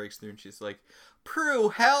briefly breaks through and she's like, Prue,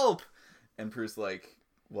 help! And Prue's like,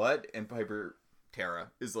 what? And Tara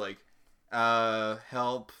is like,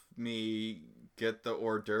 help me get the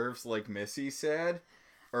hors d'oeuvres like Missy said?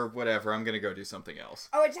 Or whatever, I'm gonna go do something else.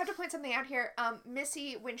 Oh, I just have to point something out here.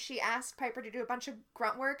 Missy, when she asked Piper to do a bunch of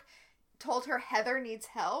grunt work, told her Heather needs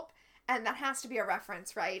help. And that has to be a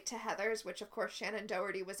reference, right, to Heathers, which, of course, Shannon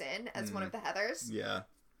Doherty was in as one of the Heathers. Yeah.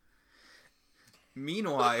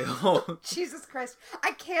 Meanwhile... Jesus Christ.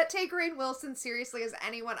 I can't take Rainn Wilson seriously as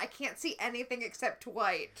anyone. I can't see anything except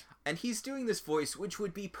Dwight. And he's doing this voice, which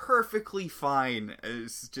would be perfectly fine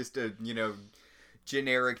as just a,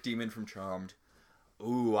 generic demon from Charmed.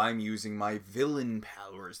 Ooh, I'm using my villain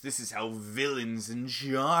powers. This is how villains in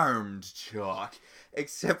Charmed talk.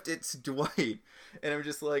 Except it's Dwight. And I'm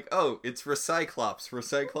just like, oh, it's Recyclops.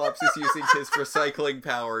 Recyclops is using his recycling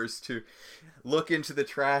powers to look into the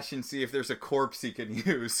trash and see if there's a corpse he can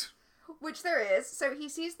use. Which there is. So he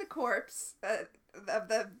sees the corpse of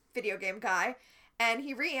the video game guy, and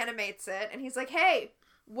he reanimates it, and he's like, hey,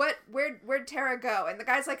 where'd Tara go? And the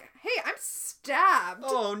guy's like, hey, I'm stabbed.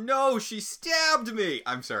 Oh no, she stabbed me.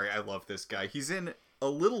 I'm sorry, I love this guy. He's in a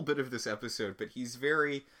little bit of this episode, but he's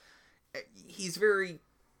very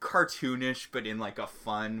cartoonish, but in like a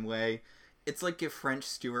fun way. It's like if French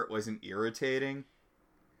Stewart wasn't irritating.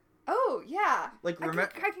 Oh yeah, like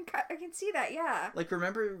I can see that. Yeah, like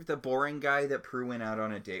remember the boring guy that Prue went out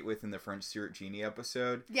on a date with in the French Stewart Genie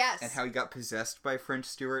episode? Yes. And how he got possessed by French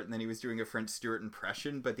Stewart, and then he was doing a French Stewart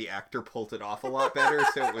impression, but the actor pulled it off a lot better,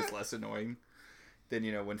 so it was less annoying than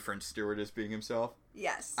when French Stewart is being himself.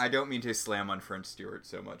 Yes. I don't mean to slam on French Stewart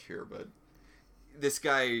so much here, but this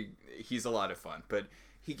guy, he's a lot of fun. But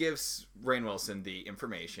he gives Rainn Wilson the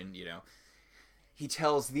information, He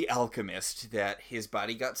tells the alchemist that his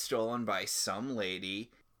body got stolen by some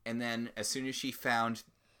lady, and then as soon as she found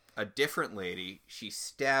a different lady, she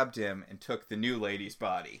stabbed him and took the new lady's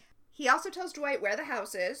body. He also tells Dwight where the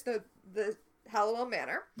house is, the Hallowell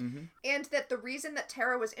Manor, and that the reason that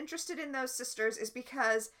Tara was interested in those sisters is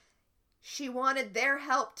because she wanted their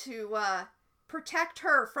help to protect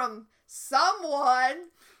her from someone.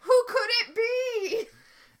 Who could it be?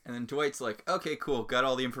 And then Dwight's like, okay, cool, got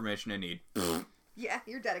all the information I need. Yeah,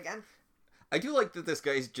 you're dead again. I do like that this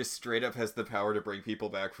guy just straight up has the power to bring people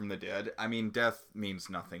back from the dead. I mean, death means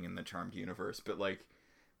nothing in the Charmed universe, but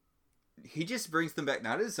he just brings them back,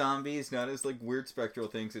 not as zombies, not as weird spectral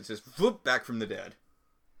things, it's just whoop, back from the dead.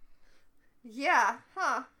 Yeah,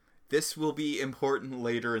 huh. This will be important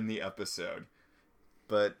later in the episode.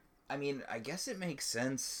 But, I mean, I guess it makes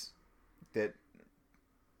sense that,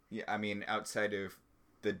 outside of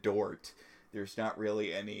the Dort, there's not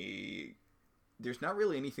really anything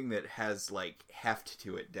that has, heft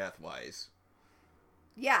to it death-wise.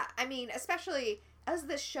 Yeah, especially as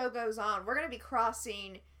this show goes on, we're going to be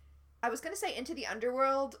crossing, I was going to say into the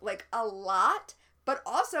underworld, a lot, but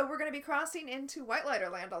also we're going to be crossing into White Lighter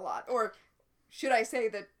Land a lot, or should I say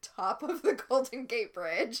the top of the Golden Gate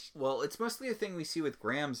Bridge? Well, it's mostly a thing we see with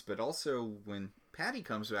Grams, but also when Patty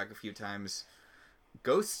comes back a few times,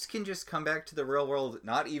 ghosts can just come back to the real world,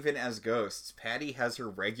 not even as ghosts. Patty has her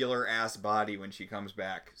regular-ass body when she comes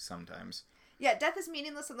back, sometimes. Yeah, death is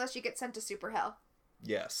meaningless unless you get sent to super hell.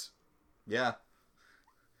 Yes. Yeah.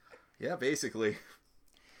 Yeah, basically.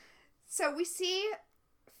 So we see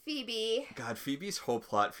Phoebe. God, Phoebe's whole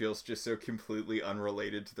plot feels just so completely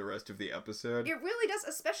unrelated to the rest of the episode. It really does,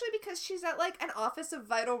 especially because she's at, an office of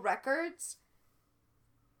vital records.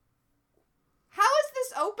 How is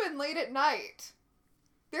this open late at night?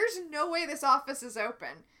 There's no way this office is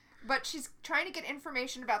open. But she's trying to get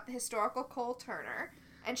information about the historical Cole Turner,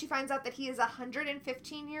 and she finds out that he is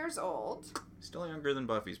 115 years old. Still younger than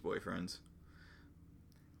Buffy's boyfriends.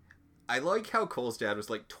 I like how Cole's dad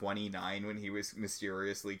was 29 when he was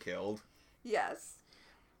mysteriously killed. Yes.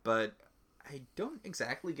 But I don't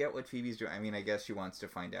exactly get what Phoebe's doing. I guess she wants to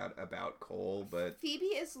find out about Cole, but... Phoebe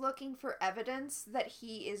is looking for evidence that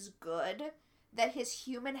he is good, that his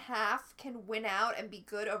human half can win out and be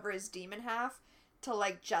good over his demon half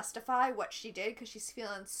to, justify what she did, because she's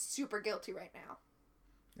feeling super guilty right now.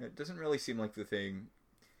 It doesn't really seem like the thing...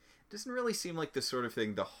 Doesn't really seem like the sort of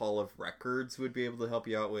thing the Hall of Records would be able to help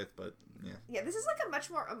you out with, but yeah. Yeah, this is a much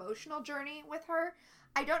more emotional journey with her.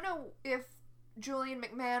 I don't know if Julian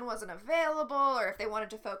McMahon wasn't available or if they wanted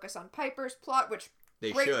to focus on Piper's plot, which...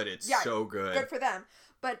 They should. It's so good. Good for them.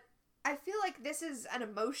 But I feel like this is an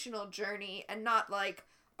emotional journey and not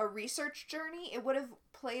a research journey. It would have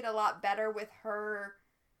played a lot better with her...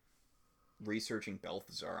 researching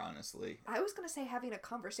Balthazar, honestly. I was going to say having a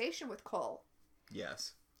conversation with Cole.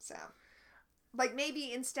 Yes. So,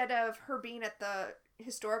 maybe instead of her being at the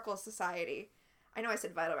Historical Society, I know I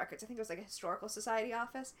said Vital Records, I think it was a Historical Society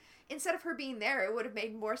office. Instead of her being there, it would have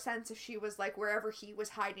made more sense if she was wherever he was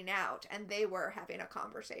hiding out and they were having a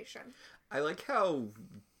conversation. I like how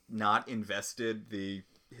not invested the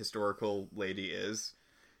historical lady is.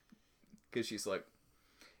 Because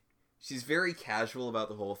she's very casual about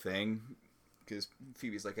the whole thing. Because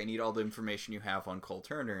Phoebe's I need all the information you have on Cole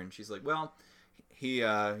Turner. And she's well... He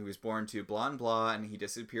was born to blah and blah, and he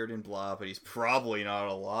disappeared in blah, but he's probably not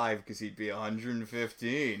alive because he'd be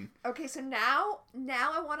 115. Okay, so now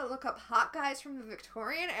I want to look up hot guys from the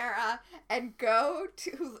Victorian era and go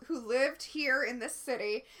to who lived here in this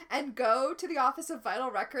city and go to the Office of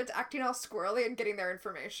Vital Records, acting all squirrely and getting their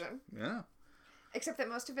information. Yeah. Except that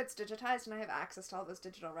most of it's digitized, and I have access to all those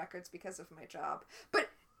digital records because of my job. But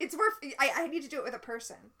it's worth. I need to do it with a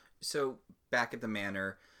person. So back at the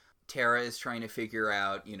manor, Tara is trying to figure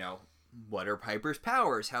out, what are Piper's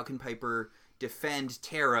powers? How can Piper defend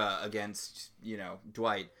Tara against,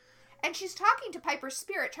 Dwight? And she's talking to Piper's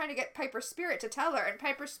spirit, trying to get Piper's spirit to tell her, and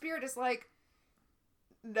Piper's spirit is like,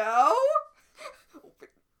 no?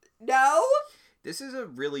 No? This is a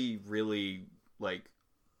really, really, I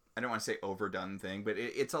don't want to say overdone thing, but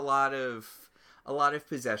it's a lot of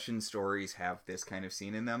possession stories have this kind of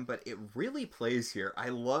scene in them, but it really plays here.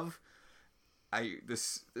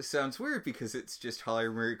 This sounds weird because it's just Holly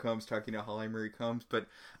Marie Combs talking to Holly Marie Combs, but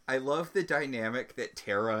I love the dynamic that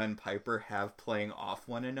Tara and Piper have playing off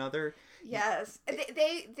one another. Yes.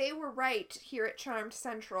 They were right here at Charmed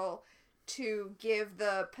Central to give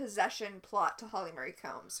the possession plot to Holly Marie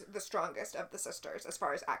Combs, the strongest of the sisters as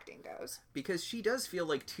far as acting goes. Because she does feel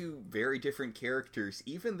like two very different characters,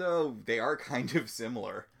 even though they are kind of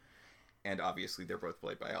similar. And obviously they're both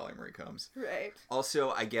played by Holly Marie Combs. Right.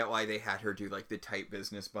 Also, I get why they had her do the tight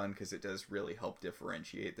business bun, because it does really help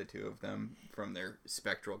differentiate the two of them from their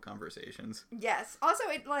spectral conversations. Yes. Also,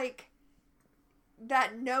 it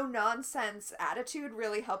that no-nonsense attitude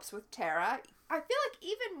really helps with Tara. I feel like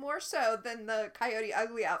even more so than the Coyote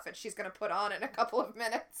Ugly outfit she's going to put on in a couple of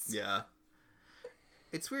minutes. Yeah.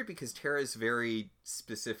 It's weird because Tara's very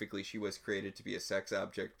specifically, she was created to be a sex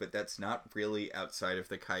object, but that's not really outside of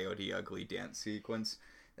the Coyote Ugly dance sequence.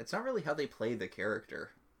 That's not really how they play the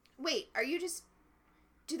character. Wait,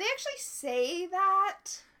 do they actually say that?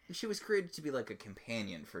 She was created to be a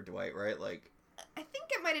companion for Dwight, right? I think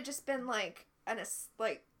it might have just been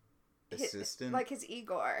assistant? His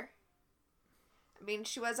Igor. I mean,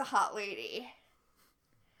 she was a hot lady.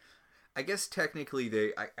 I guess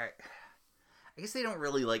technically I guess they don't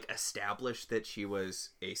really establish that she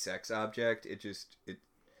was a sex object.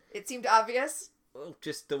 It seemed obvious. Well,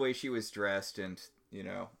 just the way she was dressed, and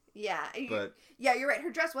Yeah, but yeah, you're right.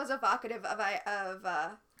 Her dress was evocative of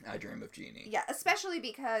I Dream of Jeannie. Yeah, especially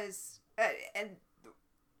because and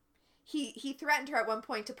he threatened her at one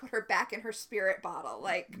point to put her back in her spirit bottle.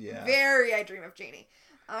 Very I Dream of Jeannie.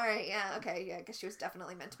 All right, yeah, okay, yeah. I guess she was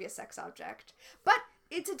definitely meant to be a sex object, but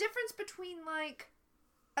it's a difference between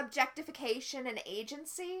objectification and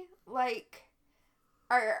agency.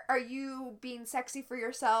 Are you being sexy for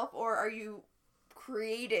yourself, or are you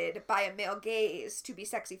created by a male gaze to be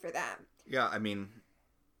sexy for them? Yeah, I mean,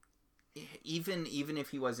 even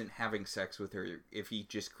if he wasn't having sex with her, if he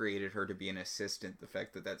just created her to be an assistant, the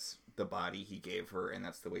fact that that's the body he gave her and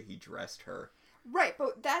that's the way he dressed her. Right,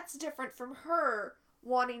 but that's different from her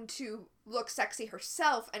wanting to look sexy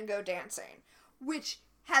herself and go dancing, which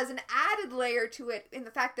has an added layer to it in the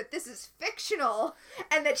fact that this is fictional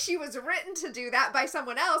and that she was written to do that by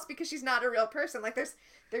someone else because she's not a real person.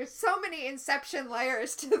 There's so many Inception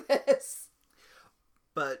layers to this.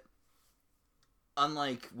 But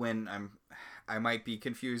unlike when I might be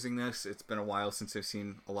confusing this, it's been a while since I've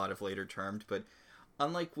seen a lot of later Charmed, but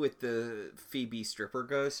unlike with the Phoebe stripper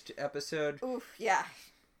ghost episode, oof, yeah.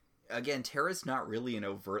 Again, Tara's not really an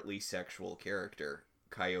overtly sexual character,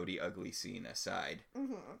 Coyote Ugly scene aside.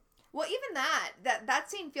 Mm-hmm. Well, even that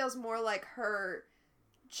scene feels more like her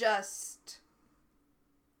just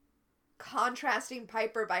contrasting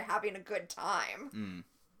Piper by having a good time. Mm.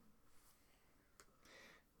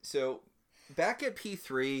 So, back at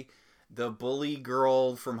P3, the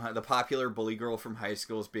popular bully girl from high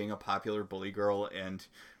school is being a popular bully girl, and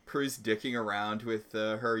Prue's dicking around with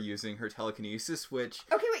her using her telekinesis, which...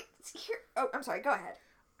 Okay, wait. Here... Oh, I'm sorry. Go ahead.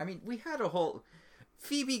 I mean, we had a whole...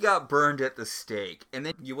 Phoebe got burned at the stake, and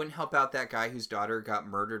then you wouldn't help out that guy whose daughter got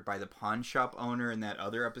murdered by the pawn shop owner in that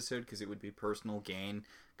other episode because it would be personal gain,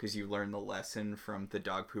 because you learn the lesson from the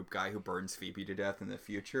dog poop guy who burns Phoebe to death in the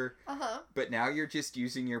future. Uh-huh. But now you're just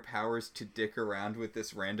using your powers to dick around with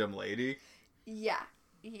this random lady? Yeah.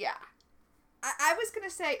 Yeah. I was gonna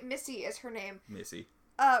say Missy is her name. Missy.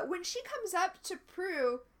 When she comes up to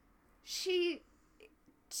Prue, she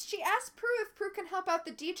asks Prue if Prue can help out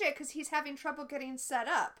the DJ because he's having trouble getting set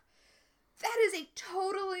up. That is a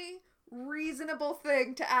totally reasonable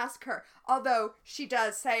thing to ask her. Although she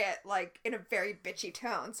does say it in a very bitchy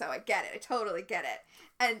tone, so I get it. I totally get it.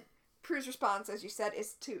 And Prue's response, as you said,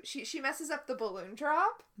 is she messes up the balloon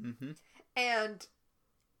drop. Mm-hmm. And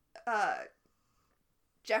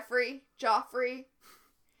Jeffrey, Joffrey,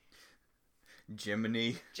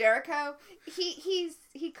 Jiminy, Jericho.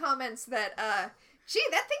 He comments that gee,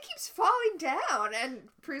 that thing keeps falling down, and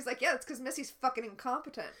Prue's like, yeah, that's because Missy's fucking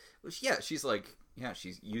incompetent. Well, yeah, she's like, yeah,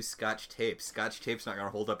 she's used Scotch tape. Scotch tape's not gonna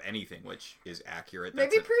hold up anything, which is accurate.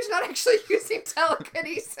 Maybe Prue's not actually using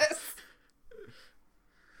telekinesis.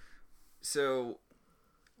 So,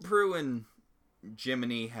 Prue and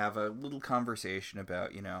Jiminy have a little conversation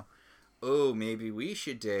about, oh, maybe we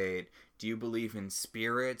should date. Do you believe in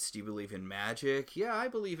spirits? Do you believe in magic? Yeah, I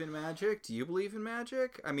believe in magic. Do you believe in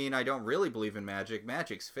magic? I mean, I don't really believe in magic.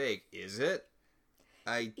 Magic's fake, is it?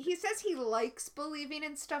 He says he likes believing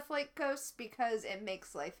in stuff like ghosts because it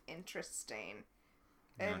makes life interesting.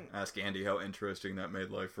 And ask Andy how interesting that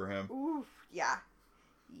made life for him. Ooh, yeah.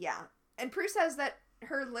 Yeah. And Prue says that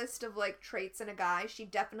her list of, traits in a guy, she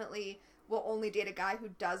definitely will only date a guy who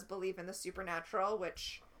does believe in the supernatural,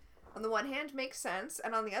 which, on the one hand, makes sense,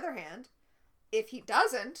 and on the other hand, if he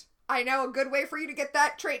doesn't, I know a good way for you to get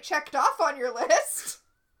that trait checked off on your list.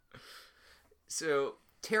 So,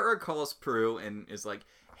 Tara calls Prue and is like,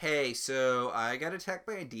 hey, so I got attacked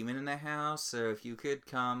by a demon in the house, so if you could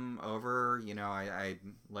come over, I'd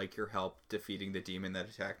like your help defeating the demon that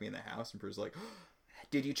attacked me in the house. And Prue's like,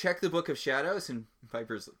 did you check the Book of Shadows? And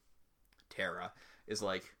Tara is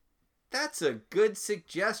like, that's a good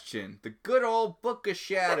suggestion. The good old Book of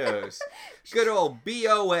Shadows. Good old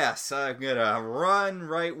BOS. I'm gonna run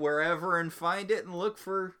right wherever and find it and look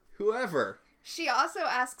for whoever. She also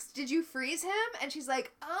asks, did you freeze him? And she's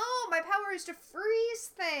like, oh, my power is to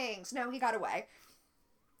freeze things. No, he got away.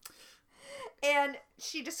 And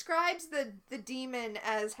she describes the demon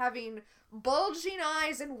as having bulging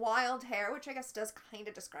eyes and wild hair, which I guess does kind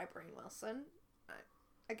of describe Rainn Wilson,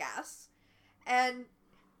 I guess. And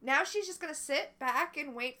now she's just going to sit back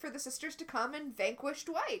and wait for the sisters to come and vanquish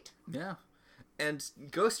Dwight. Yeah. And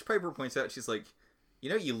Ghost Piper points out, she's like,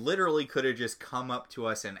 you literally could have just come up to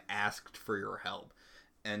us and asked for your help.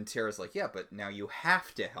 And Tara's like, yeah, but now you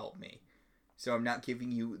have to help me. So I'm not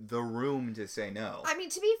giving you the room to say no. I mean,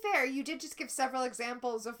 to be fair, you did just give several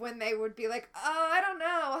examples of when they would be like, oh, I don't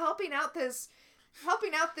know, helping out this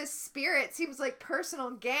spirit seems like personal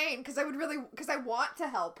gain because I want to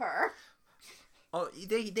help her. Oh,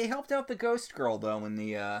 they helped out the ghost girl, though, in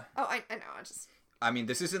the, Oh, I know, I mean,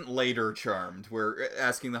 this isn't later Charmed, where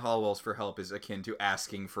asking the Hollowells for help is akin to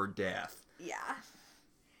asking for death. Yeah.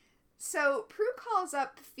 So, Prue calls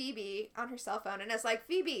up Phoebe on her cell phone and is like,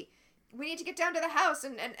 Phoebe, we need to get down to the house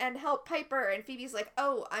and help Piper. And Phoebe's like,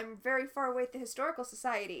 oh, I'm very far away at the Historical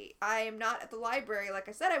Society. I am not at the library like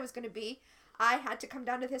I said I was going to be. I had to come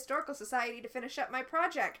down to the Historical Society to finish up my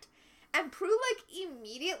project. And Prue,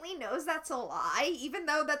 immediately knows that's a lie, even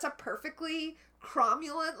though that's a perfectly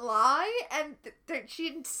cromulent lie, and she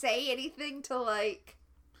didn't say anything to,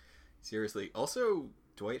 Seriously. Also,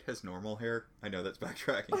 Dwight has normal hair. I know that's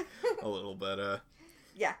backtracking a little, but,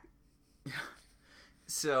 Yeah.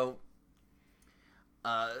 So,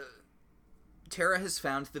 Tara has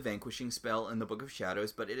found the vanquishing spell in the Book of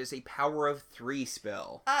Shadows, but it is a power of 3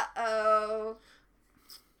 spell. Uh-oh.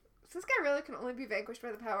 So this guy really can only be vanquished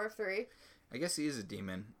by the power of 3? I guess he is a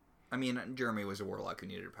demon. I mean, Jeremy was a warlock who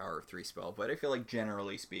needed a power of 3 spell, but I feel like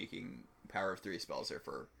generally speaking, power of 3 spells are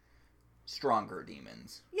for stronger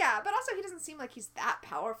demons. Yeah, but also he doesn't seem like he's that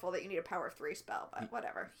powerful that you need a power of 3 spell, but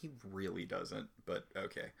whatever. He really doesn't, but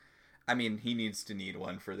okay. I mean, he needs to need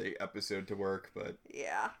one for the episode to work, but...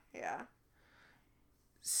 Yeah.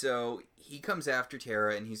 So, he comes after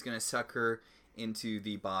Tara, and he's gonna suck her into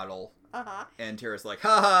the bottle. Uh-huh. And Tara's like,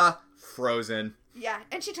 haha, frozen. Yeah,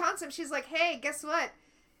 and she taunts him. She's like, hey, guess what?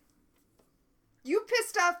 You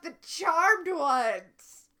pissed off the charmed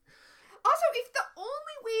ones. Also, if the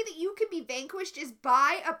only way that you can be vanquished is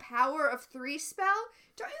by a power of 3 spell,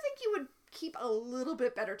 don't you think you would keep a little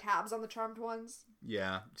bit better tabs on the charmed ones?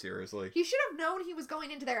 Yeah, seriously. He should have known he was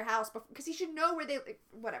going into their house, because he should know where they...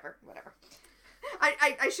 Whatever.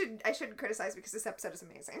 I shouldn't criticize because this episode is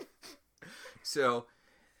amazing. So,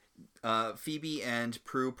 Phoebe and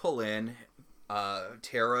Prue pull in.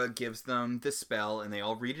 Tara gives them the spell, and they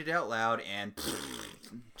all read it out loud, and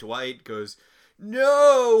Dwight goes,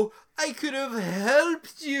 no! I could have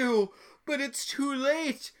helped you, but it's too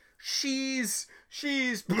late. She's...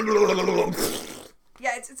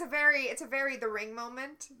 Yeah, it's a very The Ring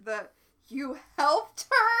moment. You helped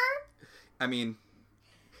her? I mean,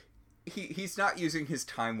 he's not using his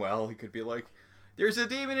time well. He could be like, there's a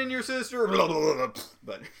demon in your sister,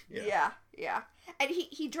 but yeah. Yeah. And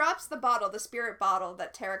he drops the bottle, the spirit bottle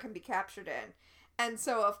that Tara can be captured in. And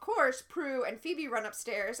so, of course, Prue and Phoebe run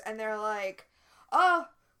upstairs, and they're like, oh,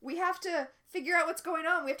 we have to figure out what's going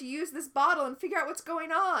on. We have to use this bottle and figure out what's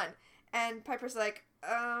going on. And Piper's like,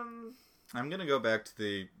 I'm gonna go back to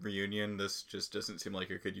the reunion. This just doesn't seem like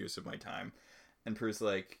a good use of my time. And Prue's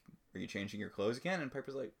like, are you changing your clothes again? And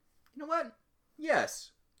Piper's like, you know what?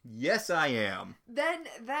 Yes. Yes, I am. Then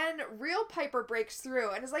real Piper breaks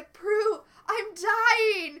through and is like, Prue, I'm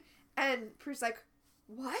dying. And Prue's like,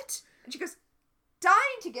 what? And she goes, dying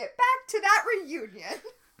to get back to that reunion.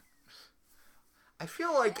 I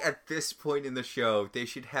feel like at this point in the show, they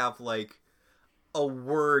should have, like, a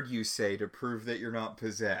word you say to prove that you're not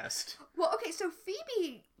possessed. Well, okay, so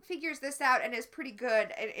Phoebe figures this out and is pretty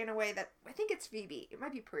good in a way that, I think it's Phoebe. It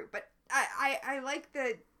might be Prue, but I like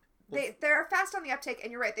the... They're fast on the uptake,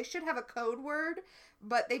 and you're right, they should have a code word,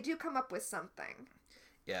 but they do come up with something.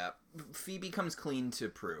 Yeah, Phoebe comes clean to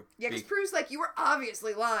Prue. Yeah, because Prue's like, you were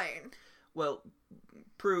obviously lying. Well,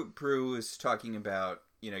 Prue is talking about,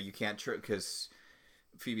 you can't because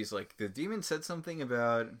Phoebe's like, the demon said something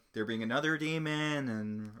about there being another demon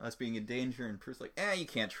and us being in danger, and Prue's like, you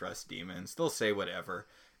can't trust demons. They'll say whatever.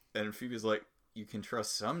 And Phoebe's like, you can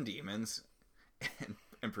trust some demons.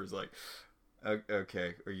 And Prue's like,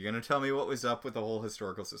 okay, are you going to tell me what was up with the whole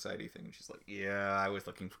historical society thing? And she's like, yeah, I was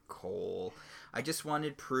looking for Cole. I just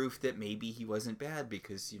wanted proof that maybe he wasn't bad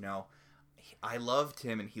because, I loved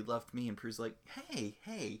him and he loved me. And Prue's like,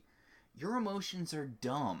 hey, your emotions are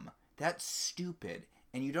dumb. That's stupid.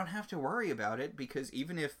 And you don't have to worry about it because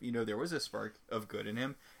even if, there was a spark of good in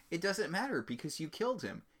him, it doesn't matter because you killed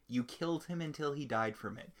him. You killed him until he died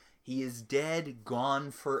from it. He is dead,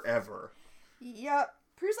 gone forever. Yep.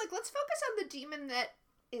 Prue's like, let's focus on the demon that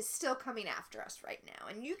is still coming after us right now,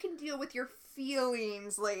 and you can deal with your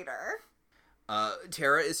feelings later.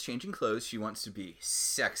 Tara is changing clothes. She wants to be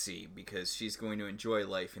sexy because she's going to enjoy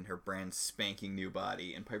life in her brand spanking new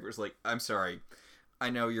body. And Piper's like, I'm sorry.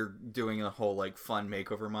 I know you're doing a whole, fun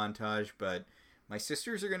makeover montage, but my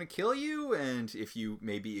sisters are going to kill you, and if you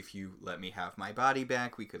let me have my body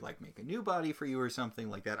back, we could, make a new body for you or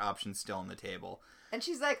something. That option's still on the table. And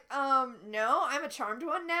she's like, no, I'm a charmed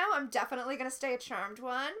one now. I'm definitely going to stay a charmed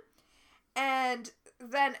one. And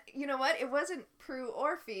then, you know what? It wasn't Prue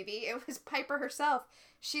or Phoebe. It was Piper herself.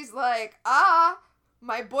 She's like,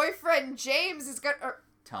 my boyfriend James is going to...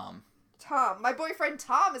 Tom, my boyfriend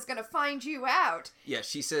Tom is going to find you out. Yeah,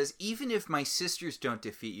 she says, even if my sisters don't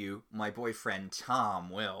defeat you, my boyfriend Tom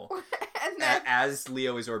will. And then... As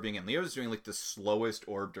Leo is orbing, and Leo's doing, the slowest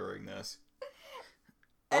orb during this.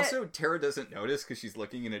 Also, Tara doesn't notice because she's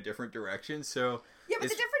looking in a different direction, so... Yeah, but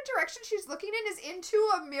the different direction she's looking in is into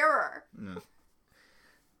a mirror.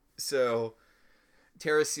 So,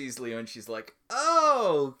 Tara sees Leo and she's like,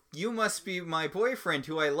 oh, you must be my boyfriend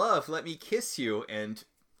who I love. Let me kiss you. And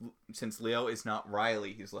since Leo is not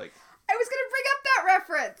Riley, he's like... I was going to bring up that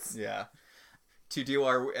reference! Yeah. To do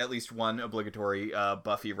our at least one obligatory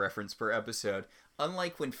Buffy reference per episode...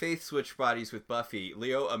 Unlike when Faith switched bodies with Buffy,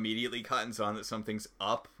 Leo immediately cottons on that something's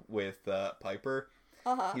up with Piper.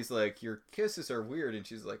 Uh-huh. He's like, your kisses are weird. And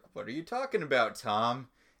she's like, what are you talking about, Tom?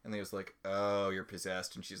 And Leo's like, oh, you're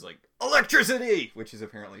possessed. And she's like, electricity! Which is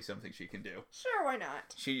apparently something she can do. Sure, why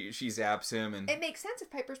not? She zaps him and... It makes sense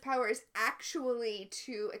if Piper's power is actually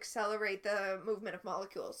to accelerate the movement of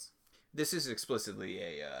molecules. This is explicitly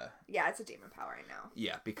a... Yeah, it's a demon power, I know.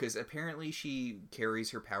 Yeah, because apparently she carries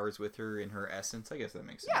her powers with her in her essence. I guess that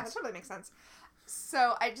makes sense. Yeah, that totally makes sense.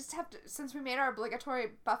 So I just have to, since we made our obligatory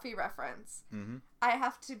Buffy reference, I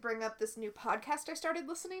have to bring up this new podcast I started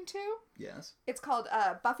listening to. Yes. It's called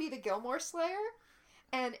Buffy the Gilmore Slayer.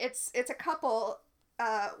 And it's a couple,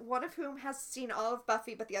 one of whom has seen all of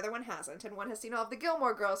Buffy, but the other one hasn't. And one has seen all of the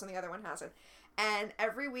Gilmore Girls, and the other one hasn't. And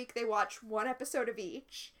every week they watch one episode of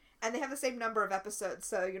each. And they have the same number of episodes.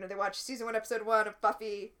 So, they watch season 1, episode 1 of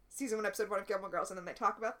Buffy, season 1, episode 1 of Gilmore Girls, and then they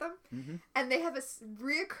talk about them. Mm-hmm. And they have a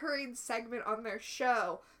reoccurring segment on their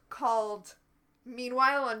show called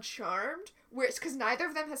Meanwhile on Charmed, where it's because neither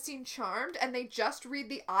of them has seen Charmed, and they just read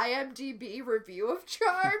the IMDb review of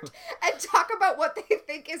Charmed and talk about what they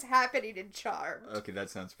think is happening in Charmed. Okay,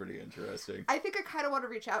 that sounds pretty interesting. I think I kind of want to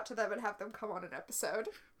reach out to them and have them come on an episode.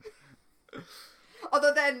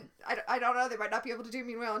 Although then, I don't know, they might not be able to do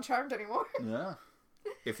Meanwhile and Charmed anymore. Yeah.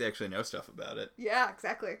 If they actually know stuff about it. Yeah,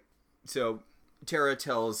 exactly. So, Tara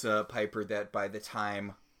tells Piper that by the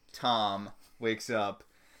time Tom wakes up,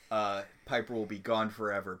 Piper will be gone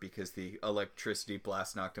forever because the electricity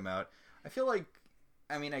blast knocked him out. I feel like,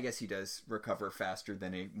 I guess he does recover faster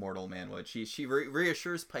than a mortal man would. She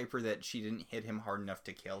reassures Piper that she didn't hit him hard enough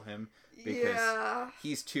to kill him because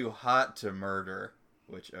he's too hot to murder.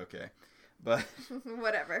 Which, okay. But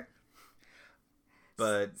whatever.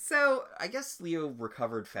 But so I guess Leo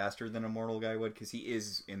recovered faster than a mortal guy would, because he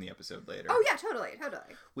is in the episode later. Oh yeah, totally.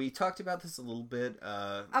 We talked about this a little bit.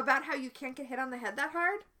 About how you can't get hit on the head that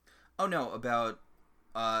hard? Oh no, about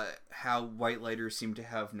how white lighters seem to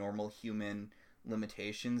have normal human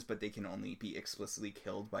limitations, but they can only be explicitly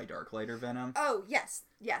killed by dark lighter venom. Oh, yes,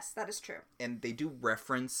 that is true. And they do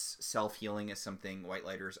reference self-healing as something white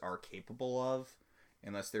lighters are capable of,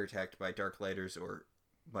 unless they're attacked by dark lighters or,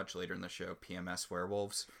 much later in the show, PMS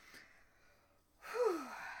werewolves.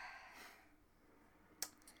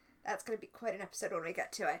 That's going to be quite an episode when we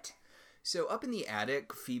get to it. So up in the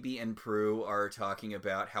attic, Phoebe and Prue are talking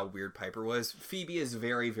about how weird Piper was. Phoebe is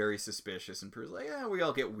very, very suspicious, and Prue's like, yeah, we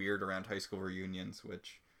all get weird around high school reunions,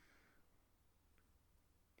 which...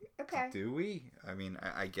 Okay. Do we? I mean,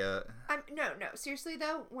 I get... No. Seriously,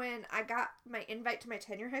 though, when I got my invite to my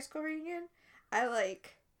 10-year high school reunion, I,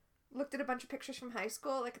 looked at a bunch of pictures from high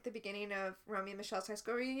school, at the beginning of Romy and Michelle's high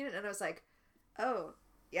school reunion, and I was like, oh,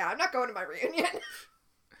 yeah, I'm not going to my reunion.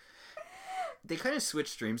 They kind of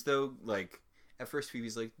switched streams, though. At first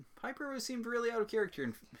Phoebe's like, Piper seemed really out of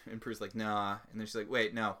character, and Prue's like, nah. And then she's like,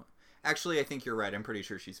 wait, no. Actually, I think you're right. I'm pretty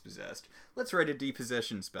sure she's possessed. Let's write a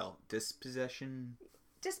depossession spell. Dispossession?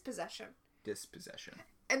 Dispossession.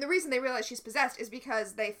 And the reason they realize she's possessed is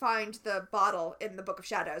because they find the bottle in the Book of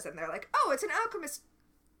Shadows, and they're like, oh, it's an alchemist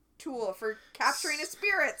tool for capturing a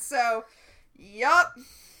spirit, so, yup.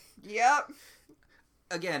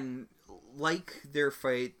 Again, like their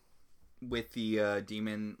fight with the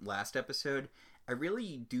demon last episode, I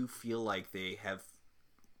really do feel like they have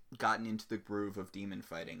gotten into the groove of demon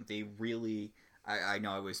fighting. They really... I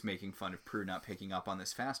know I was making fun of Prue not picking up on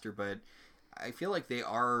this faster, but I feel like they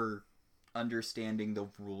are understanding the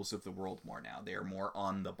rules of the world more now. They are more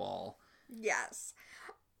on the ball. Yes.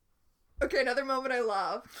 Okay, another moment I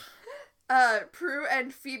love. Prue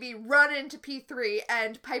and Phoebe run into P3,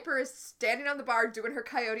 and Piper is standing on the bar doing her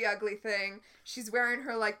Coyote Ugly thing. She's wearing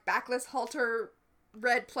her, backless halter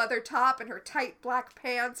red pleather top and her tight black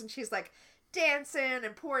pants, and she's, dancing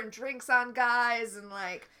and pouring drinks on guys, and,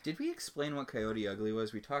 Did we explain what Coyote Ugly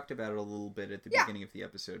was? We talked about it a little bit at the beginning of the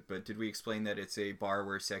episode, but did we explain that it's a bar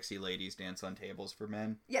where sexy ladies dance on tables for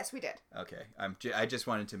men? Yes, we did. Okay. I just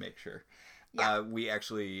wanted to make sure. Yeah. We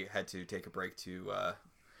actually had to take a break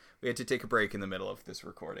we had to take a break in the middle of this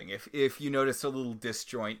recording. If you noticed a little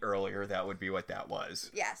disjoint earlier, that would be what that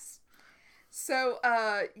was. Yes. So,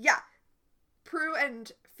 Prue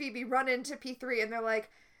and Phoebe run into P3, and they're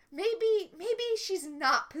like, maybe she's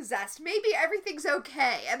not possessed. Maybe everything's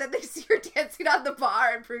okay. And then they see her dancing on the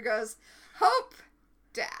bar, and Prue goes, hope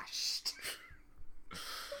dashed.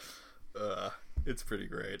 It's pretty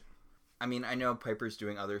great. I mean, I know Piper's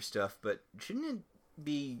doing other stuff, but shouldn't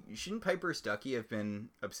Piper's Ducky have been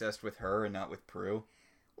obsessed with her and not with Prue?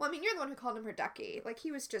 Well, I mean, you're the one who called him her Ducky.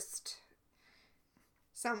 He was just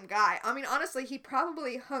some guy. I mean, honestly, he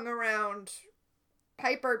probably hung around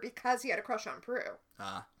Piper because he had a crush on Prue.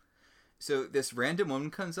 So this random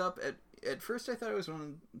woman comes up. At first I thought it was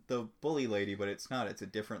the bully lady, but it's not. It's a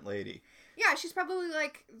different lady. Yeah, she's probably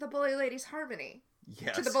the bully lady's Harmony.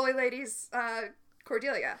 Yes. To the bully lady's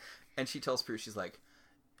Cordelia. And she tells Prue, she's like,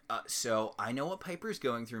 so I know what Piper's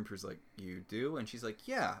going through. And Prue's like, you do? And she's like,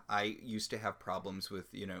 yeah, I used to have problems with,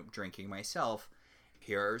 drinking myself.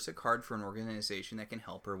 Here's a card for an organization that can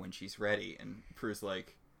help her when she's ready. And Prue's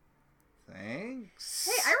like, thanks.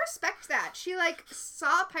 Hey, I respect that. She,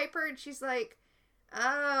 saw Piper and she's like,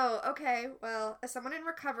 oh, okay, well, as someone in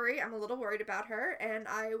recovery, I'm a little worried about her and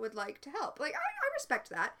I would like to help. I respect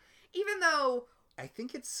that. Even though... I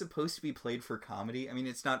think it's supposed to be played for comedy. I mean,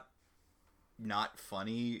 it's not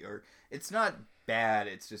funny, or it's not bad.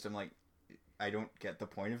 It's just, I'm like, I don't get the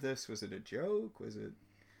point of this. Was it a joke? Was it...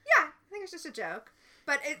 Yeah, I think it's just a joke.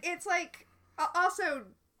 But it's also,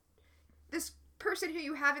 this person who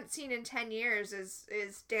you haven't seen in 10 years is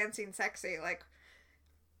dancing sexy.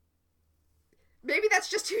 Maybe that's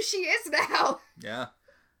just who she is now. Yeah.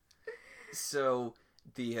 So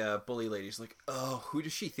the bully lady's like, oh, who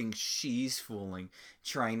does she think she's fooling?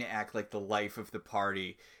 Trying to act like the life of the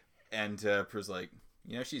party. And Prue's like,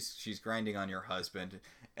 she's grinding on your husband.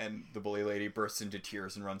 And the bully lady bursts into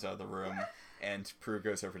tears and runs out of the room. And Prue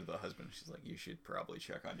goes over to the husband. She's like, you should probably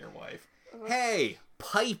check on your wife. Hey,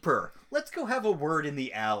 Piper, let's go have a word in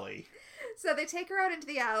the alley. So they take her out into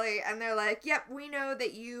the alley, and they're like, yep, we know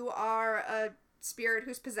that you are a spirit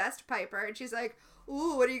who's possessed Piper. And she's like,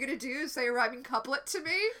 ooh, what are you going to do? Say a rhyming couplet to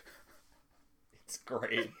me? It's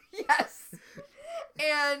great. Yes.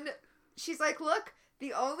 And she's like, look,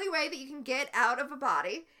 the only way that you can get out of a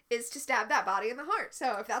body is to stab that body in the heart.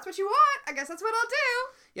 So if that's what you want, I guess that's what I'll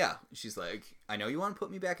do. Yeah, she's like, I know you want to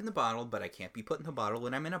put me back in the bottle, but I can't be put in the bottle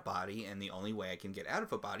when I'm in a body, and the only way I can get out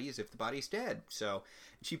of a body is if the body's dead. So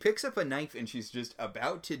she picks up a knife, and she's just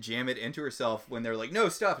about to jam it into herself when they're like, no,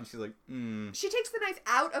 stop. And she's like, She takes the knife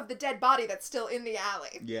out of the dead body that's still in the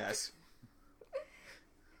alley. Yes.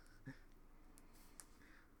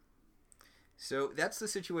 So that's the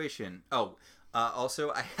situation. Oh,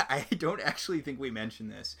 also, I don't actually think we mentioned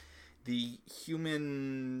this. The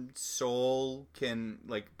human soul can,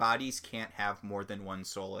 like, bodies can't have more than one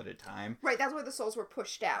soul at a time. Right, that's why the souls were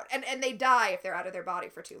pushed out. And they die if they're out of their body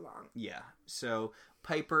for too long. Yeah, so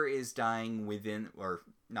Piper is dying within, or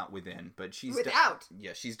not within, but she's... Without.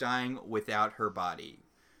 She's dying without her body.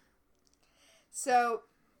 So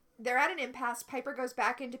they're at an impasse. Piper goes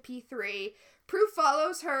back into P3. Prue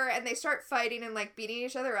follows her, and they start fighting and, like, beating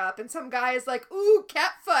each other up. And some guy is like, ooh,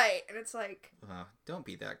 cat fight! And it's like... don't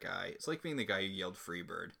be that guy. It's like being the guy who yelled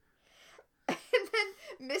Freebird. And then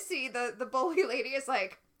Missy, the bully lady, is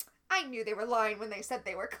like, I knew they were lying when they said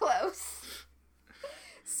they were close.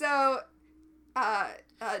 So,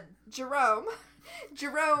 Jerome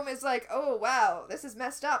is like, oh, wow, this is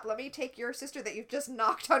messed up. Let me take your sister that you've just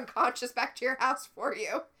knocked unconscious back to your house for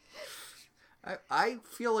you. I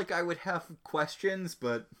feel like I would have questions,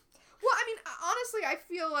 but... Well, I mean, honestly, I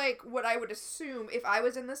feel like what I would assume if I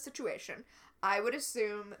was in this situation, I would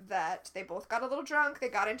assume that they both got a little drunk, they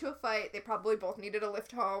got into a fight, they probably both needed a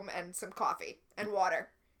lift home and some coffee and water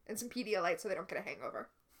and some Pedialyte so they don't get a hangover.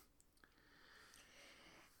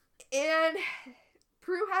 And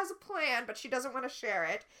Prue has a plan, but she doesn't want to share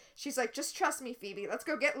it. She's like, just trust me, Phoebe, let's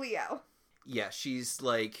go get Leo. Yeah, she's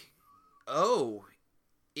like, oh...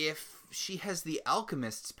 If she has the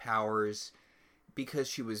alchemist's powers because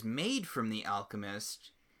she was made from the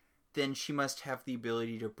alchemist, then she must have the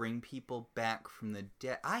ability to bring people back from the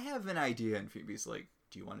dead. I have an idea. And Phoebe's like,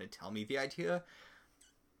 do you want to tell me the idea?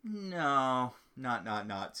 No,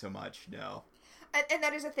 not so much, no. And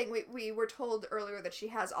that is the thing. We were told earlier that she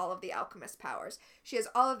has all of the alchemist powers. She has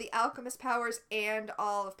all of the alchemist powers and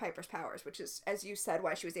all of Piper's powers, which is, as you said,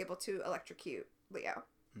 why she was able to electrocute Leo.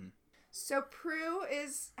 So Prue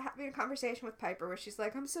is having a conversation with Piper where she's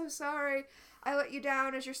like, I'm so sorry. I let you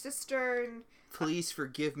down as your sister. And please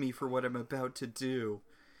forgive me for what I'm about to do.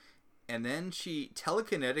 And then she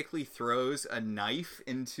telekinetically throws a knife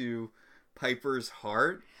into Piper's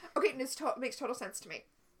heart. Okay, this makes total sense to me.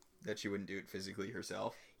 That she wouldn't do it physically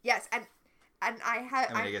herself. Yes, and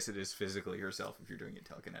I guess it is physically herself if you're doing it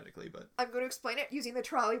telekinetically, but... I'm going to explain it using the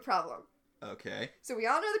trolley problem. Okay. So we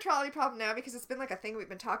all know the trolley problem now because it's been like a thing we've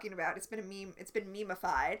been talking about. It's been a meme. It's been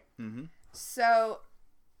memeified. Mm-hmm. So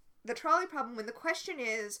the trolley problem, when the question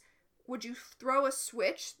is, would you throw a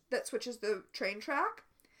switch that switches the train track?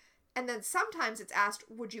 And then sometimes it's asked,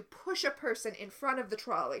 would you push a person in front of the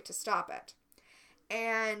trolley to stop it?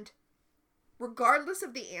 And regardless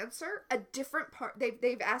of the answer, a different part...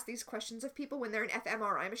 They've asked these questions of people when they're in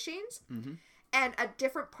fMRI machines. Mm-hmm. And a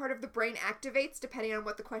different part of the brain activates depending on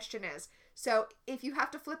what the question is. So if you have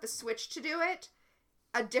to flip a switch to do it,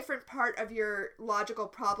 a different part of your logical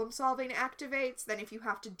problem solving activates than if you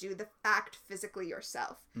have to do the act physically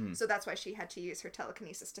yourself. So that's why she had to use her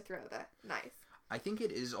telekinesis to throw the knife. I think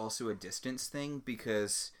it is also a distance thing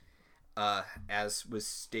because, as was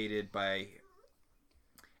stated by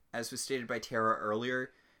Tara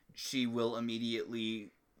earlier, she will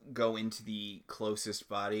immediately go into the closest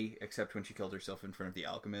body, except when she killed herself in front of the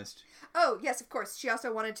alchemist. Oh, yes, of course. She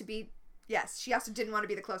also wanted to be... Yes, she also didn't want to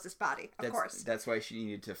be the closest body, of course. That's why she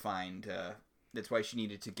needed to find... that's why she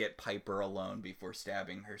needed to get Piper alone before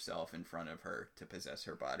stabbing herself in front of her to possess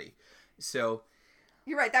her body. So...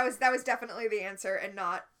 You're right, that was definitely the answer and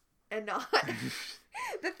not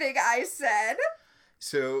the thing I said.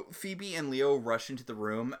 So Phoebe and Leo rush into the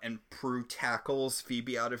room and Prue tackles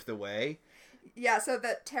Phoebe out of the way. Yeah, so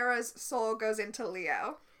that Tara's soul goes into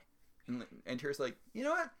Leo. And Tara's like, you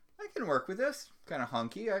know what? I can work with this. Kind of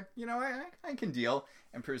hunky. I can deal.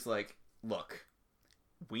 And Prue's like, look,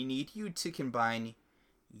 we need you to combine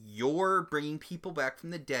your bringing people back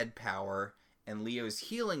from the dead power and Leo's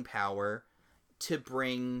healing power to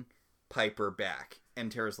bring Piper back.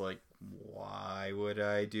 And Tara's like, why would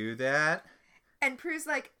I do that? And Prue's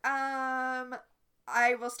like,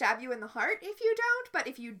 I will stab you in the heart if you don't, but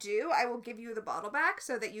if you do, I will give you the bottle back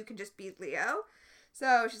so that you can just beat Leo.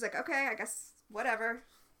 So she's like, okay, I guess, whatever.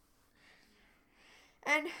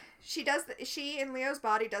 And she in Leo's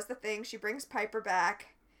body does the thing. She brings Piper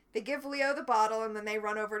back. They give Leo the bottle, and then they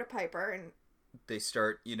run over to Piper, and... They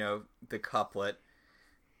start, the couplet,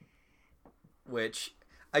 which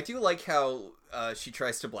I do like how she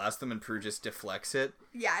tries to blast them and Prue just deflects it.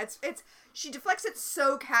 Yeah, it's she deflects it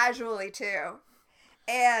so casually too.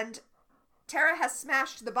 And Tara has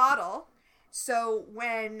smashed the bottle, so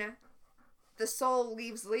when the soul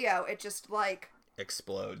leaves Leo, it just like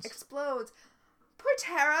explodes. Poor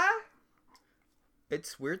Tara.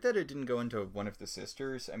 It's weird that it didn't go into one of the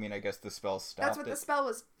sisters. I mean, I guess the spell stopped. That's what the spell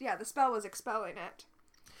was. Yeah, the spell was expelling it.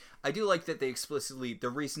 I do like that they explicitly, the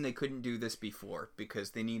reason they couldn't do this before,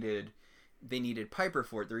 because they needed Piper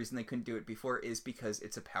for it. The reason they couldn't do it before is because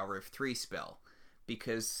it's a power of 3 spell.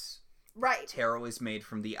 Because right. Tara was made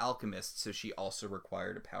from the alchemist, so she also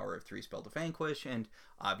required a power of 3 spell to vanquish, and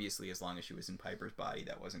obviously as long as she was in Piper's body,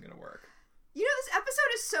 that wasn't going to work. You know, this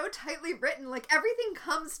episode is so tightly written. Like, everything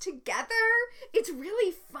comes together. It's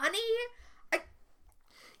really funny.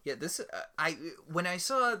 Yeah, this, when I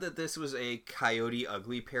saw that this was a Coyote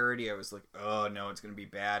Ugly parody, I was like, oh no, it's going to be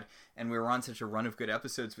bad. And we were on such a run of good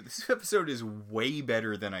episodes, but this episode is way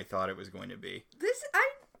better than I thought it was going to be.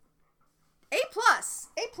 A+.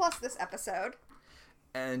 A+ this episode.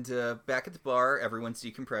 And back at the bar, everyone's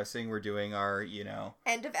decompressing. We're doing our,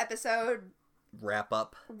 end of episode wrap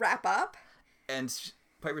up. And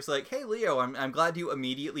Piper's like, hey, Leo, I'm glad you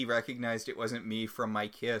immediately recognized it wasn't me from my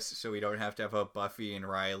kiss, so we don't have to have a Buffy and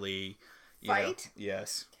Riley fight.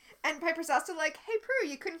 Yes. And Piper's also like, hey, Prue,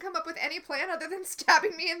 you couldn't come up with any plan other than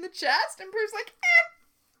stabbing me in the chest? And Prue's like, eh.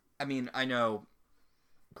 I mean, I know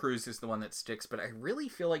Cruz is the one that sticks, but I really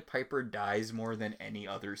feel like Piper dies more than any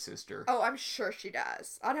other sister. Oh, I'm sure she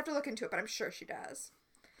does. I'd have to look into it, but I'm sure she does.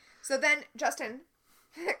 So then Justin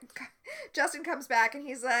comes back and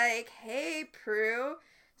he's like, hey, Prue,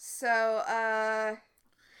 so,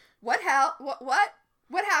 what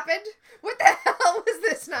happened? What the hell was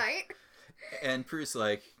this night? And Prue's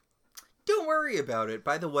like, don't worry about it.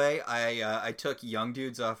 By the way, I took young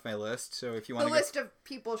dudes off my list, so if you want the list of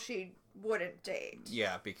people she wouldn't date.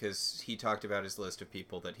 Yeah, because he talked about his list of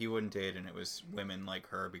people that he wouldn't date, and it was women like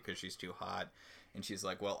her because she's too hot. And she's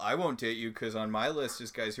like, well, I won't date you because on my list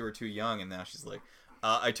is guys who are too young. And now she's like,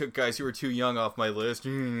 I took guys who were too young off my list.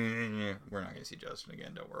 We're not going to see Justin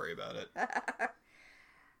again. Don't worry about it.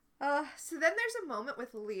 So then there's a moment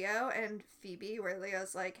with Leo and Phoebe where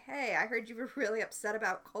Leo's like, hey, I heard you were really upset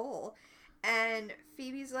about Cole. And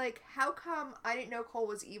Phoebe's like, how come I didn't know Cole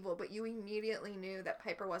was evil, but you immediately knew that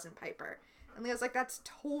Piper wasn't Piper? And Leo's like, that's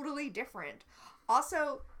totally different.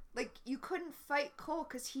 Also, like, you couldn't fight Cole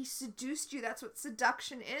because he seduced you. That's what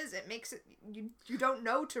seduction is. It makes it, you don't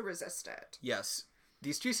know to resist it. Yes.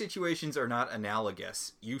 These two situations are not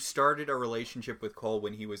analogous. You started a relationship with Cole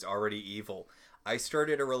when he was already evil. I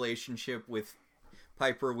started a relationship with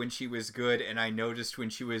Piper when she was good, and I noticed when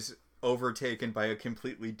she was overtaken by a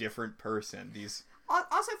completely different person.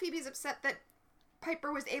 Also, Phoebe's upset that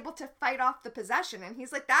Piper was able to fight off the possession, and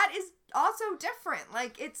he's like, that is also different.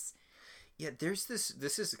 Like, it's... Yeah, this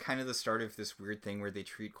is kind of the start of this weird thing where they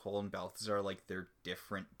treat Cole and Balthazar like they're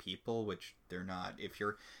different people, which they're not. If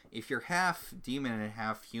you're half demon and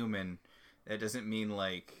half human, that doesn't mean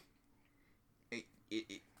like...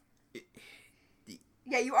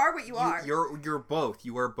 Yeah, you are what you are. You're both.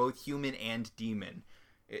 You are both human and demon.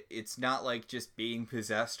 It's not like just being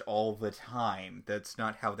possessed all the time. That's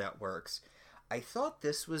not how that works. I thought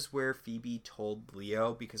this was where Phoebe told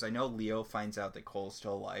Leo, because I know Leo finds out that Cole's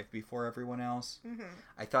still alive before everyone else. Mm-hmm.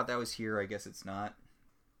 I thought that was here. I guess it's not.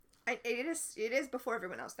 It is before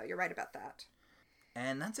everyone else, though. You're right about that.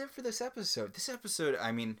 And that's it for this episode. This episode,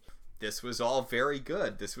 I mean, this was all very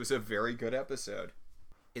good. This was a very good episode.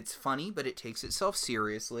 It's funny, but it takes itself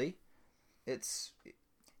seriously.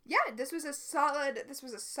 Yeah, this was a solid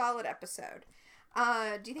episode.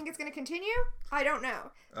 Do you think it's going to continue? I don't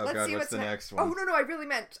know. Oh, let's see what's the next one. Oh, no, I really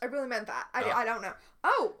meant that. I don't know.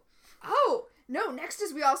 Oh, no, next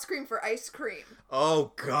is We All Scream for Ice Cream.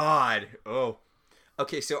 Oh, God. Oh.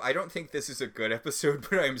 Okay, so I don't think this is a good episode,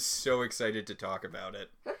 but I'm so excited to talk about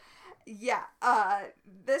it. Yeah,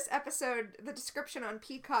 this episode, the description on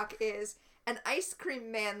Peacock is, an ice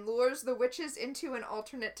cream man lures the witches into an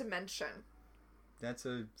alternate dimension. That's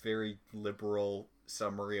a very liberal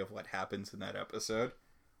summary of what happens in that episode.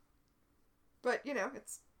 But,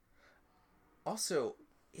 it's... Also,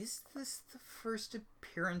 is this the first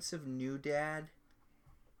appearance of New Dad?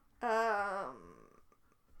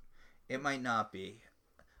 It might not be.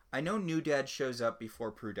 I know New Dad shows up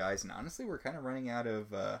before Prue dies, and honestly, we're kind of running out of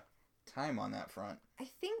time on that front. I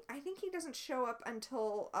think he doesn't show up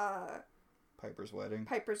until Piper's wedding.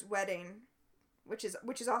 Which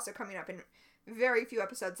is also coming up in very few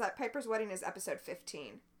episodes. That Piper's wedding is episode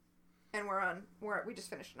 15, and we just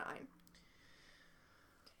finished 9.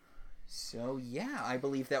 So, yeah, I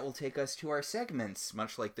believe that will take us to our segments.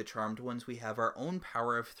 Much like the Charmed ones, we have our own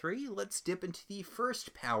power of 3. Let's dip into the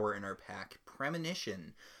first power in our pack,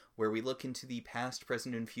 Premonition, where we look into the past,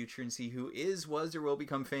 present, and future and see who is, was, or will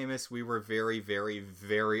become famous. We were very, very,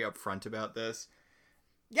 very upfront about this.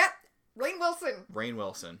 Yep. Rainn Wilson. Rainn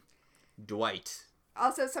Wilson. Dwight.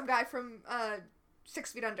 Also some guy from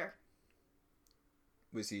 6 Feet Under.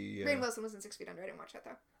 Was he... Rainn Wilson was in 6 Feet Under. I didn't watch that,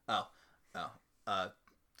 though.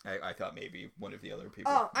 I thought maybe one of the other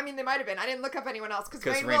people. Oh, I mean, they might have been. I didn't look up anyone else because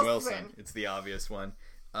Rainn Wilson. It's the obvious one.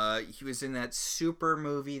 He was in that super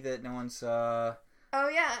movie that no one saw. Oh,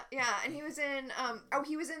 yeah. And he was in...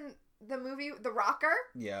 he was in the movie The Rocker.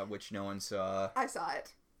 Yeah, which no one saw. I saw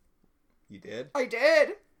it. You did? I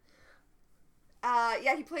did.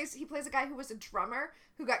 Yeah, he plays a guy who was a drummer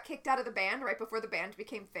who got kicked out of the band right before the band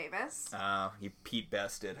became famous. He Pete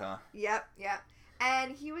Bested, huh? Yep.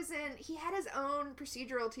 And he had his own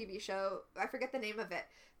procedural TV show. I forget the name of it,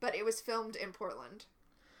 but it was filmed in Portland.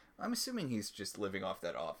 I'm assuming he's just living off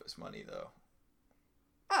that Office money, though.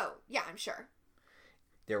 Oh, yeah, I'm sure.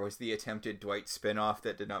 There was the attempted Dwight spinoff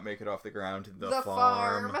that did not make it off the ground. The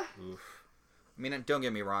Farm. Oof. I mean, don't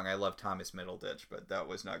get me wrong, I love Thomas Middleditch, but that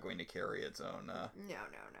was not going to carry its own... No.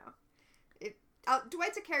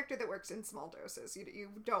 Dwight's a character that works in small doses. You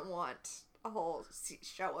don't want a whole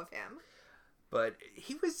show of him. But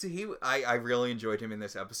I really enjoyed him in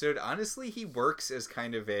this episode. Honestly, he works as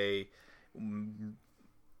kind of a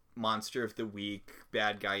monster of the week,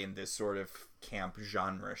 bad guy in this sort of camp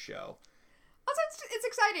genre show. Also, it's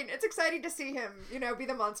exciting. It's exciting to see him, be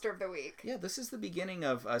the monster of the week. Yeah, this is the beginning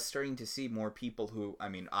of us starting to see more people who, I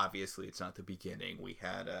mean, obviously it's not the beginning. We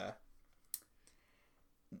had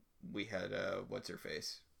what's her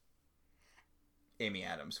face? Amy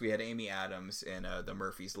Adams. We had Amy Adams in the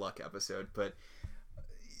Murphy's Luck episode, but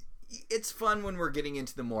it's fun when we're getting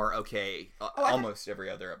into the more, almost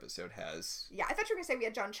every other episode has. Yeah, I thought you were going to say we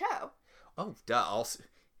had John Cho. Oh, duh. Also,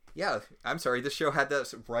 yeah, I'm sorry. This show had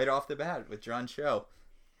that right off the bat with John Cho.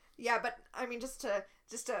 Yeah, but I mean, just to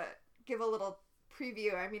give a little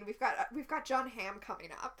preview. I mean, we've got John Hamm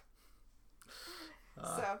coming up.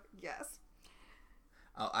 So yes.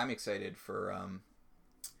 I'm excited for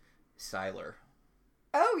Sylar.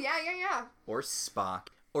 Oh yeah. Or Spock,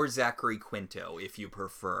 or Zachary Quinto, if you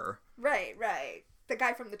prefer. Right. The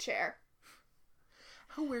guy from The Chair.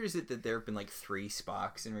 How weird is it that there have been 3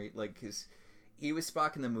 Spocks because he was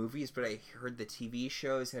Spock in the movies, but I heard the TV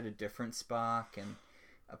shows had a different Spock, and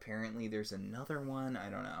apparently there's another one. I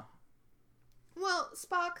don't know. Well,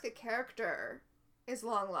 Spock, the character, is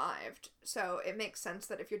long-lived, so it makes sense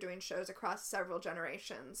that if you're doing shows across several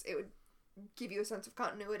generations, it would give you a sense of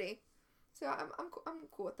continuity. So I'm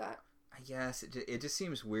cool with that. I guess it just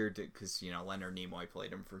seems weird because Leonard Nimoy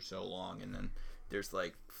played him for so long, and then there's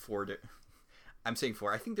 4. I'm saying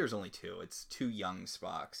 4. I think there's only 2. It's 2 young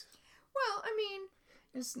Spocks. Well, I mean,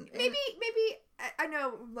 maybe I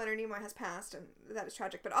know Leonard Nimoy has passed, and that is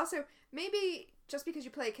tragic. But also, maybe just because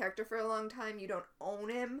you play a character for a long time, you don't own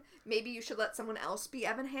him. Maybe you should let someone else be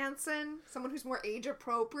Evan Hansen, someone who's more age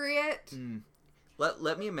appropriate.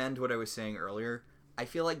 Let me amend what I was saying earlier. I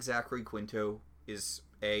feel like Zachary Quinto is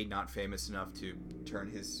not famous enough to turn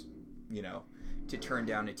his, to turn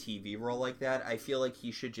down a TV role like that. I feel like he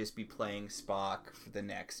should just be playing Spock for the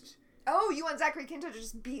next. Oh, you want Zachary Quinto to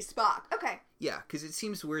just be Spock? Okay. Yeah, because it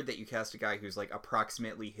seems weird that you cast a guy who's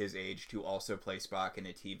approximately his age to also play Spock in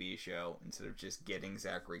a TV show instead of just getting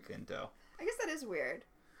Zachary Quinto. I guess that is weird.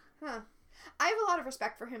 Huh. I have a lot of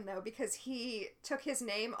respect for him, though, because he took his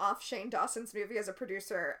name off Shane Dawson's movie as a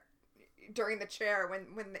producer during The Chair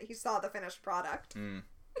when he saw the finished product.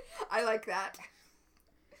 I like that.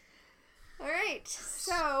 All right,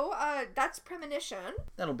 so that's Premonition.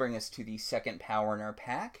 That'll bring us to the second power in our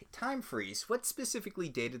pack, Time Freeze. What specifically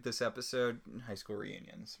dated this episode? High school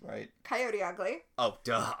reunions, right? Coyote Ugly. Oh,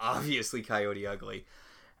 duh, obviously Coyote Ugly.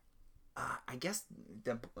 I guess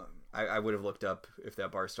I would have looked up if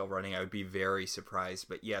that bar's still running. I would be very surprised,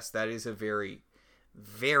 but yes, that is a very,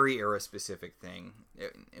 very era-specific thing.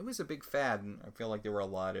 It was a big fad, and I feel like there were a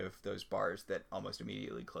lot of those bars that almost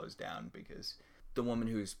immediately closed down because the woman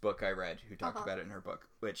whose book I read, who talked about it in her book,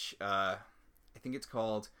 which I think it's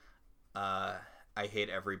called I Hate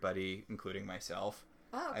Everybody, Including Myself.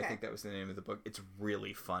 Oh, okay. I think that was the name of the book. It's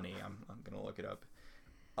really funny. I'm going to look it up.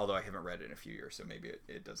 Although I haven't read it in a few years, so maybe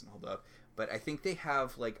it doesn't hold up. But I think they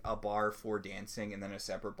have a bar for dancing and then a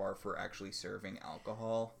separate bar for actually serving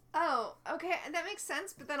alcohol. Oh, okay. That makes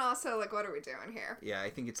sense. But then also, what are we doing here? Yeah, I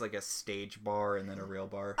think it's a stage bar and then a real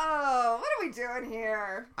bar. Oh, what are we doing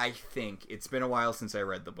here? I think. It's been a while since I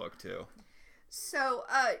read the book, too. So,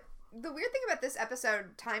 the weird thing about this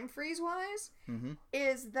episode, time freeze-wise, mm-hmm.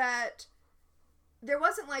 is that there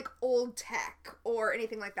wasn't, like, old tech or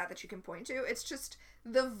anything like that you can point to. It's just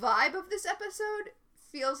the vibe of this episode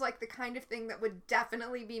feels like the kind of thing that would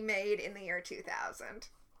definitely be made in the year 2000.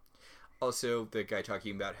 Also, the guy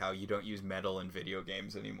talking about how you don't use metal in video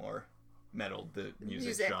games anymore. Metal, the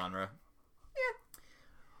music genre. Yeah.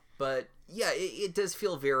 But, yeah, it does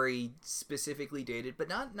feel very specifically dated, but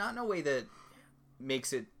not in a way that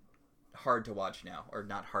makes it hard to watch now. Or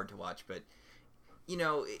not hard to watch, but, you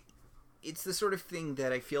know, it's the sort of thing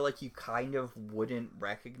that I feel like you kind of wouldn't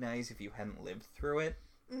recognize if you hadn't lived through it.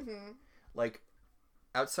 Mm-hmm. Like,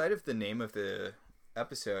 outside of the name of the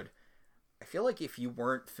episode, I feel like if you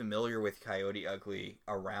weren't familiar with Coyote Ugly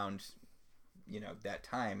around, you know, that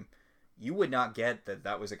time, you would not get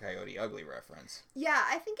that was a Coyote Ugly reference. Yeah,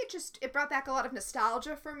 I think it brought back a lot of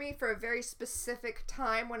nostalgia for me for a very specific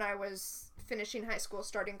time when I was finishing high school,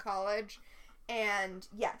 starting college. And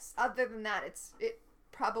yes, other than that, it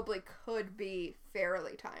probably could be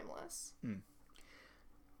fairly timeless.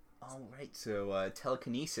 All right, so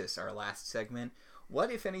telekinesis, our last segment.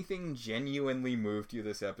 What, if anything, genuinely moved you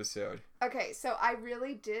this episode? Okay, so I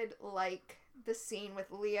really did like the scene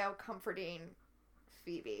with Leo comforting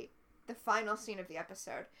Phoebe. The final scene of the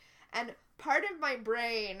episode. And part of my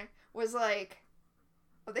brain was like,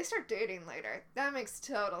 oh, they start dating later. That makes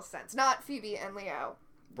total sense. Not Phoebe and Leo.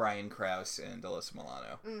 Brian Krause and Alyssa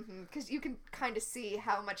Milano. Mm-hmm. Because you can kind of see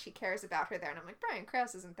how much he cares about her there. And I'm like, Brian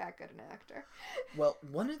Krause isn't that good an actor. Well,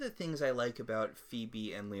 one of the things I like about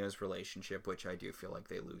Phoebe and Leo's relationship, which I do feel like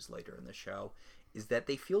they lose later in the show, is that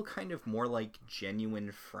they feel kind of more like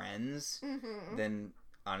genuine friends than,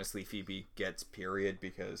 honestly, Phoebe gets period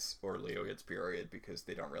or Leo gets period because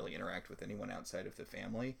they don't really interact with anyone outside of the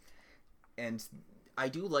family. And I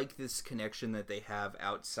do like this connection that they have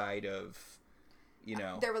outside of, you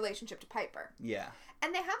know, their relationship to Piper. Yeah.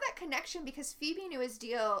 And they have that connection because Phoebe knew his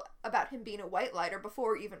deal about him being a white lighter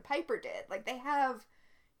before even Piper did. Like, they have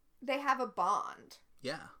a bond.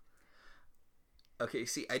 Yeah. Okay,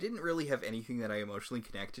 see, I didn't really have anything that I emotionally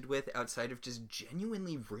connected with outside of just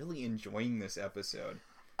genuinely really enjoying this episode.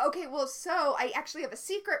 Okay, well, so I actually have a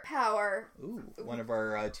secret power. Ooh, one of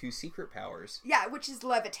our 2 secret powers. Yeah, which is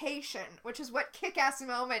levitation, which is what kick-ass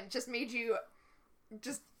moment just made you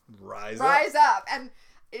just rise up. And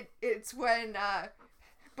it's when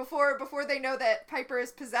before they know that Piper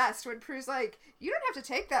is possessed, when Prue's like, you don't have to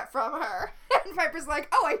take that from her. And Piper's like,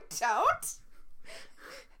 oh, I don't?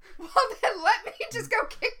 Well, then let me just go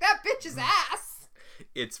kick that bitch's ass.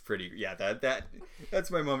 It's pretty, yeah,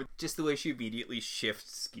 that's my moment. Just the way she immediately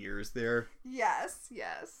shifts gears there. Yes.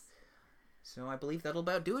 So I believe that'll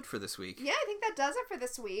about do it for this week. Yeah, I think that does it for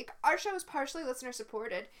this week. Our show is partially listener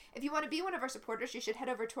supported. If you want to be one of our supporters, you should head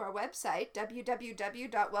over to our website,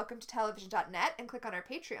 www.welcometotelevision.net, and click on our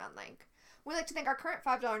Patreon link. We'd like to thank our current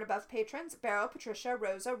 $5 and above patrons, Beryl, Patricia,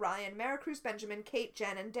 Rosa, Ryan, Maricruz, Benjamin, Kate,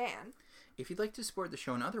 Jen, and Dan. If you'd like to support the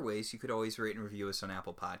show in other ways, you could always rate and review us on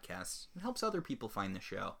Apple Podcasts. It helps other people find the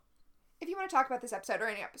show. If you want to talk about this episode or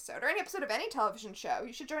any episode of any television show,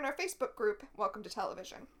 you should join our Facebook group, Welcome to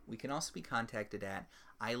Television. We can also be contacted at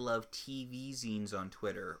ilovetvzines on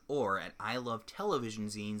Twitter or at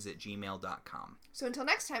ilovetelevisionzines@gmail.com. So until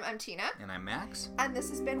next time, I'm Tina. And I'm Max. And this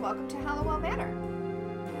has been Welcome to Hallowell Manor.